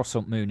seems like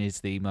Croissant Moon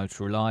is the most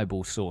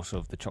reliable source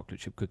of the chocolate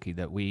chip cookie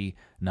that we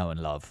know and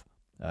love.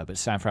 But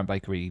San Fran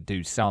Bakery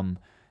do some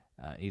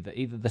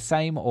either the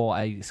same or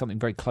something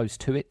very close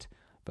to it.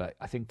 But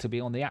I think to be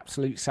on the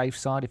absolute safe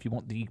side, if you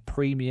want the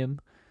premium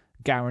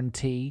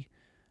guarantee,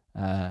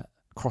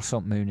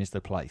 Croissant Moon is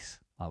the place,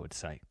 I would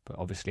say. But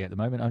obviously at the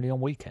moment only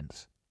on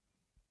weekends.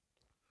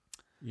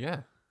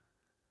 Yeah.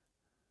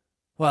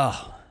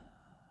 Well,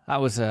 that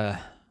was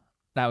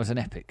an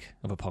epic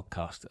of a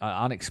podcast.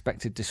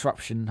 Unexpected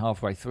disruption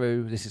halfway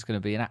through. This is going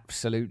to be an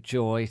absolute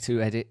joy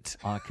to edit,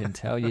 I can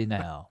tell you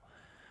now.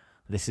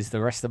 This is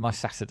the rest of my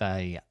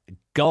Saturday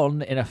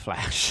gone in a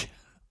flash.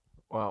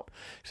 Well,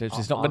 so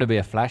it's not going to be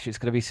a flash. It's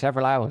going to be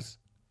several hours.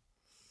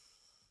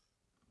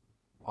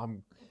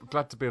 I'm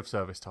glad to be of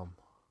service, Tom.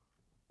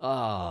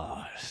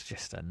 Oh, it's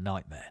just a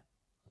nightmare.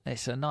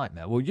 It's a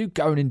nightmare. Well, you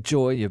go and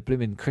enjoy your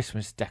blooming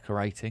Christmas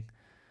decorating.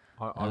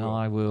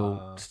 I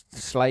will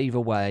slave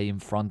away in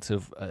front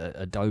of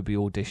Adobe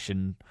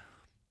Audition,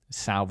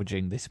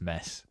 salvaging this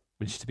mess,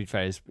 which, to be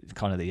fair, is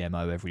kind of the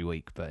MO every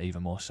week, but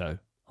even more so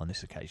on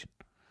this occasion.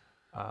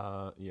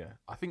 Yeah.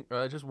 I think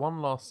just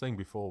one last thing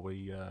before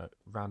we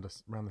round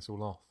this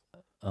all off.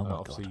 Oh, my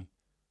obviously, God.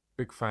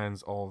 big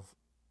fans of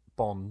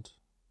Bond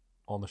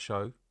on the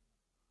show.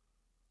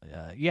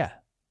 Yeah.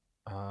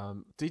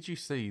 Did you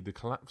see the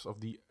collapse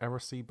of the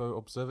Arecibo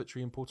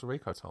Observatory in Puerto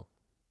Rico, Tom?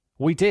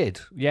 We did,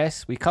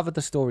 yes. We covered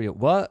the story at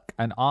work,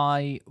 and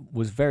I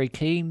was very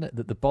keen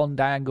that the Bond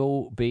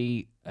angle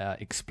be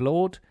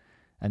explored,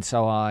 and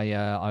so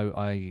I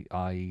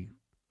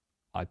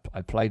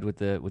played with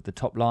the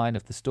top line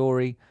of the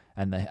story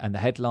and the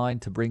headline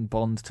to bring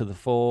Bond to the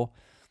fore.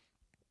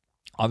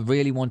 I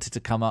really wanted to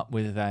come up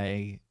with in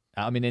the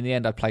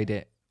end, I played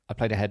a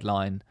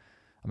headline.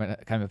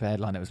 It came up with a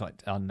headline that was like,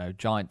 I don't know,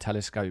 giant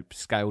telescope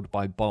scaled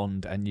by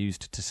Bond and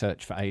used to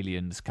search for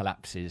aliens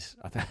collapses.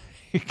 I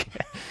think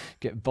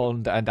get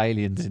Bond and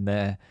aliens in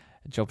there.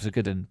 Jobs are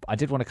good. And I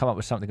did want to come up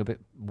with something a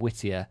bit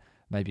wittier,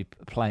 maybe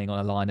playing on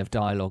a line of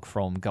dialogue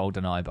from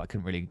GoldenEye, but I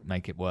couldn't really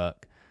make it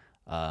work.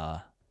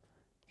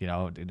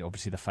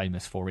 Obviously the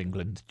famous For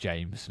England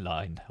James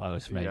line. I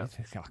was maybe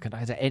thinking,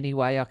 is there any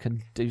way I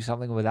can do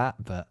something with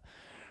that? But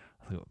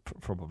I thought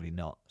probably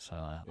not. So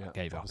I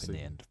gave up in the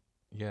end.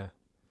 Yeah.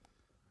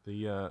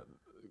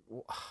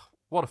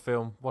 What a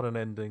film! What an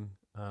ending!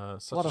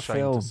 Such a shame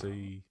film to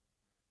see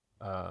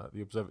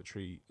the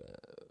observatory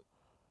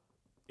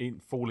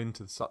fall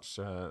into such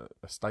a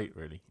state.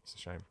 Really, it's a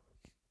shame.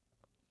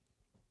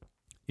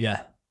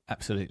 Yeah,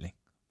 absolutely.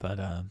 But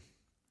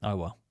oh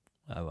well.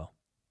 I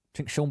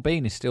think Sean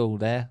Bean is still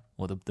there,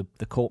 or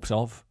the corpse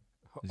of.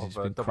 It's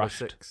been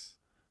crushed.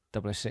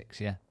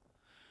 006, yeah.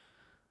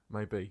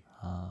 Maybe.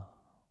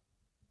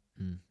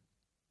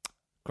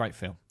 Great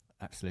film,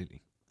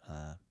 absolutely.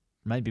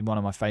 Maybe one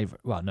of my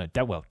favourite.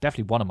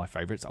 Definitely one of my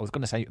favourites. I was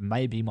going to say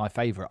maybe my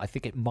favourite. I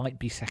think it might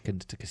be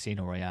second to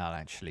Casino Royale,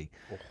 actually.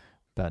 Oh.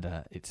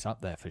 But it's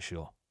up there for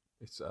sure.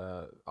 It's.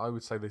 I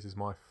would say this is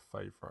my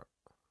favourite.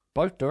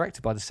 Both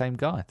directed by the same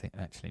guy, I think,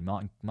 actually.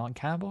 Martin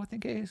Campbell, I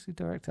think it is, who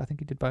directed. I think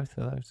he did both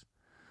of those.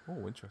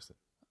 Oh, interesting.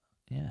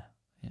 Yeah.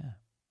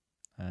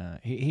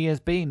 He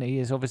has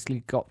obviously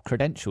got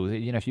credentials.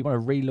 If you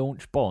want to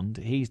relaunch Bond,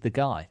 he's the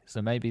guy.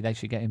 So maybe they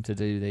should get him to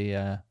do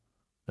the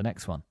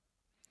next one.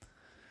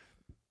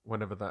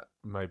 Whenever that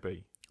may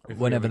be.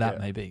 Whenever that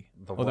may be.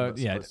 Although,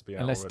 unless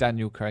already.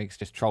 Daniel Craig's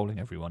just trolling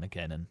everyone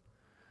again, and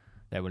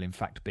there will in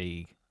fact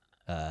be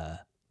a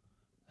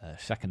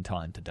second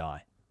time to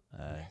die.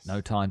 Yes.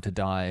 No time to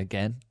die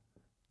again.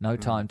 No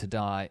time to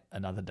die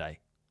another day.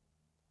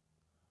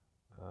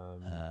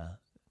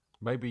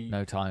 Maybe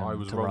no time I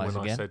was to wrong rise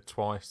when again. I said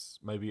twice.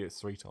 Maybe it's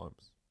 3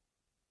 times.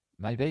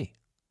 Maybe.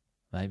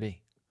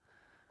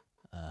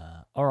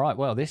 All right.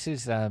 Well, this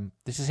is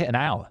hit an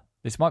hour.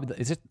 This might be.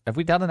 Have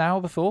we done an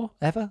hour before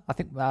ever? I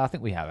think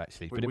we have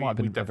actually, but it might have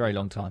been a very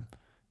long time.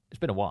 It's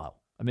been a while.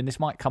 I mean, this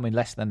might come in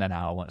less than an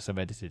hour once I've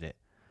edited it.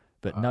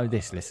 But know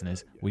this,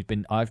 listeners, yeah.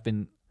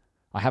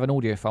 I have an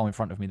audio file in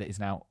front of me that is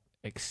now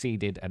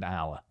exceeded an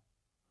hour,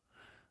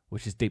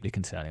 which is deeply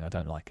concerning. I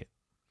don't like it.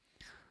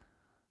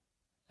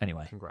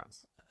 Anyway,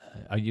 congrats.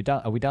 Are you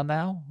done? Are we done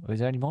now? Is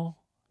there any more?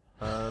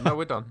 No,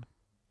 we're done.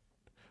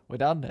 We're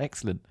done.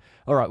 Excellent.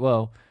 All right.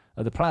 Well,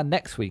 the plan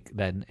next week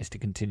then is to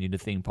continue the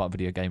theme park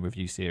video game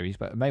review series,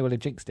 but I may well have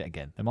jinxed it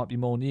again. There might be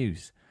more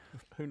news.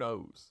 Who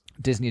knows?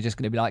 Disney are just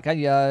going to be like,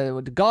 "Hey,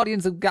 the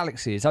Guardians of the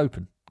Galaxy is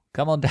open.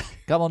 Come on down.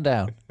 Come on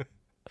down.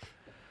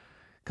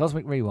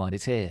 Cosmic Rewind.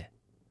 It's here."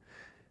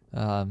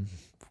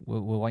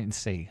 We'll wait and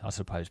see, I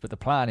suppose. But the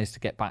plan is to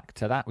get back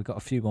to that. We've got a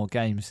few more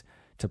games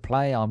to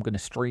play. I'm going to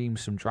stream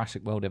some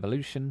Jurassic World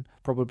Evolution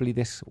probably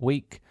this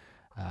week.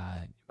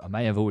 I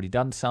may have already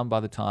done some by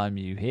the time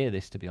you hear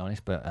this, to be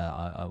honest, but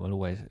I will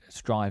always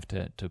strive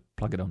to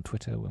plug it on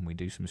Twitter when we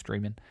do some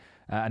streaming.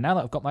 And now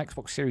that I've got my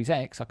Xbox Series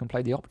X, I can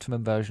play the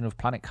optimum version of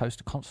Planet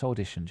Coaster Console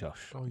Edition,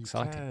 Josh. Oh, you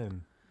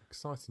can.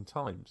 Exciting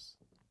times.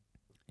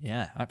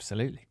 Yeah,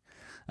 absolutely.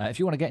 If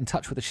you want to get in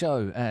touch with the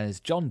show, as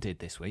John did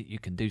this week, you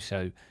can do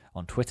so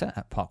on Twitter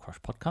at Park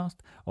Rush Podcast,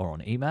 or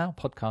on email,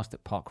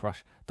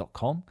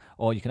 podcast@parkrush.com,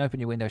 or you can open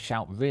your window,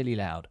 shout really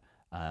loud.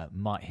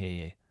 Might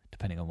hear you,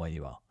 depending on where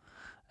you are.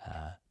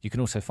 You can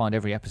also find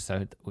every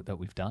episode that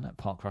we've done at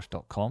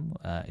parkrush.com.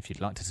 If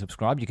you'd like to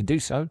subscribe, you can do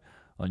so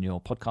on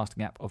your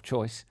podcasting app of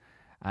choice.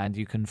 And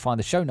you can find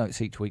the show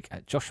notes each week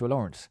at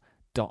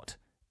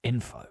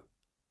joshualawrence.info.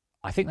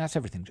 I think that's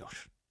everything,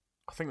 Josh.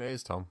 I think that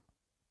is, Tom.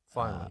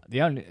 Finally.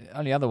 The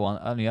only other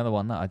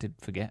one that I did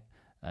forget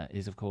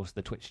is, of course,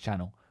 the Twitch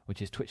channel,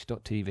 which is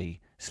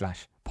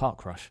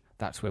twitch.tv/parkrush.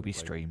 That's where we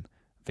stream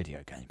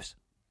video games.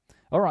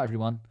 All right,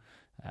 everyone.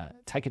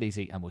 Take it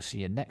easy, and we'll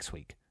see you next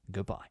week.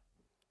 Goodbye.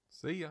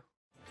 See ya.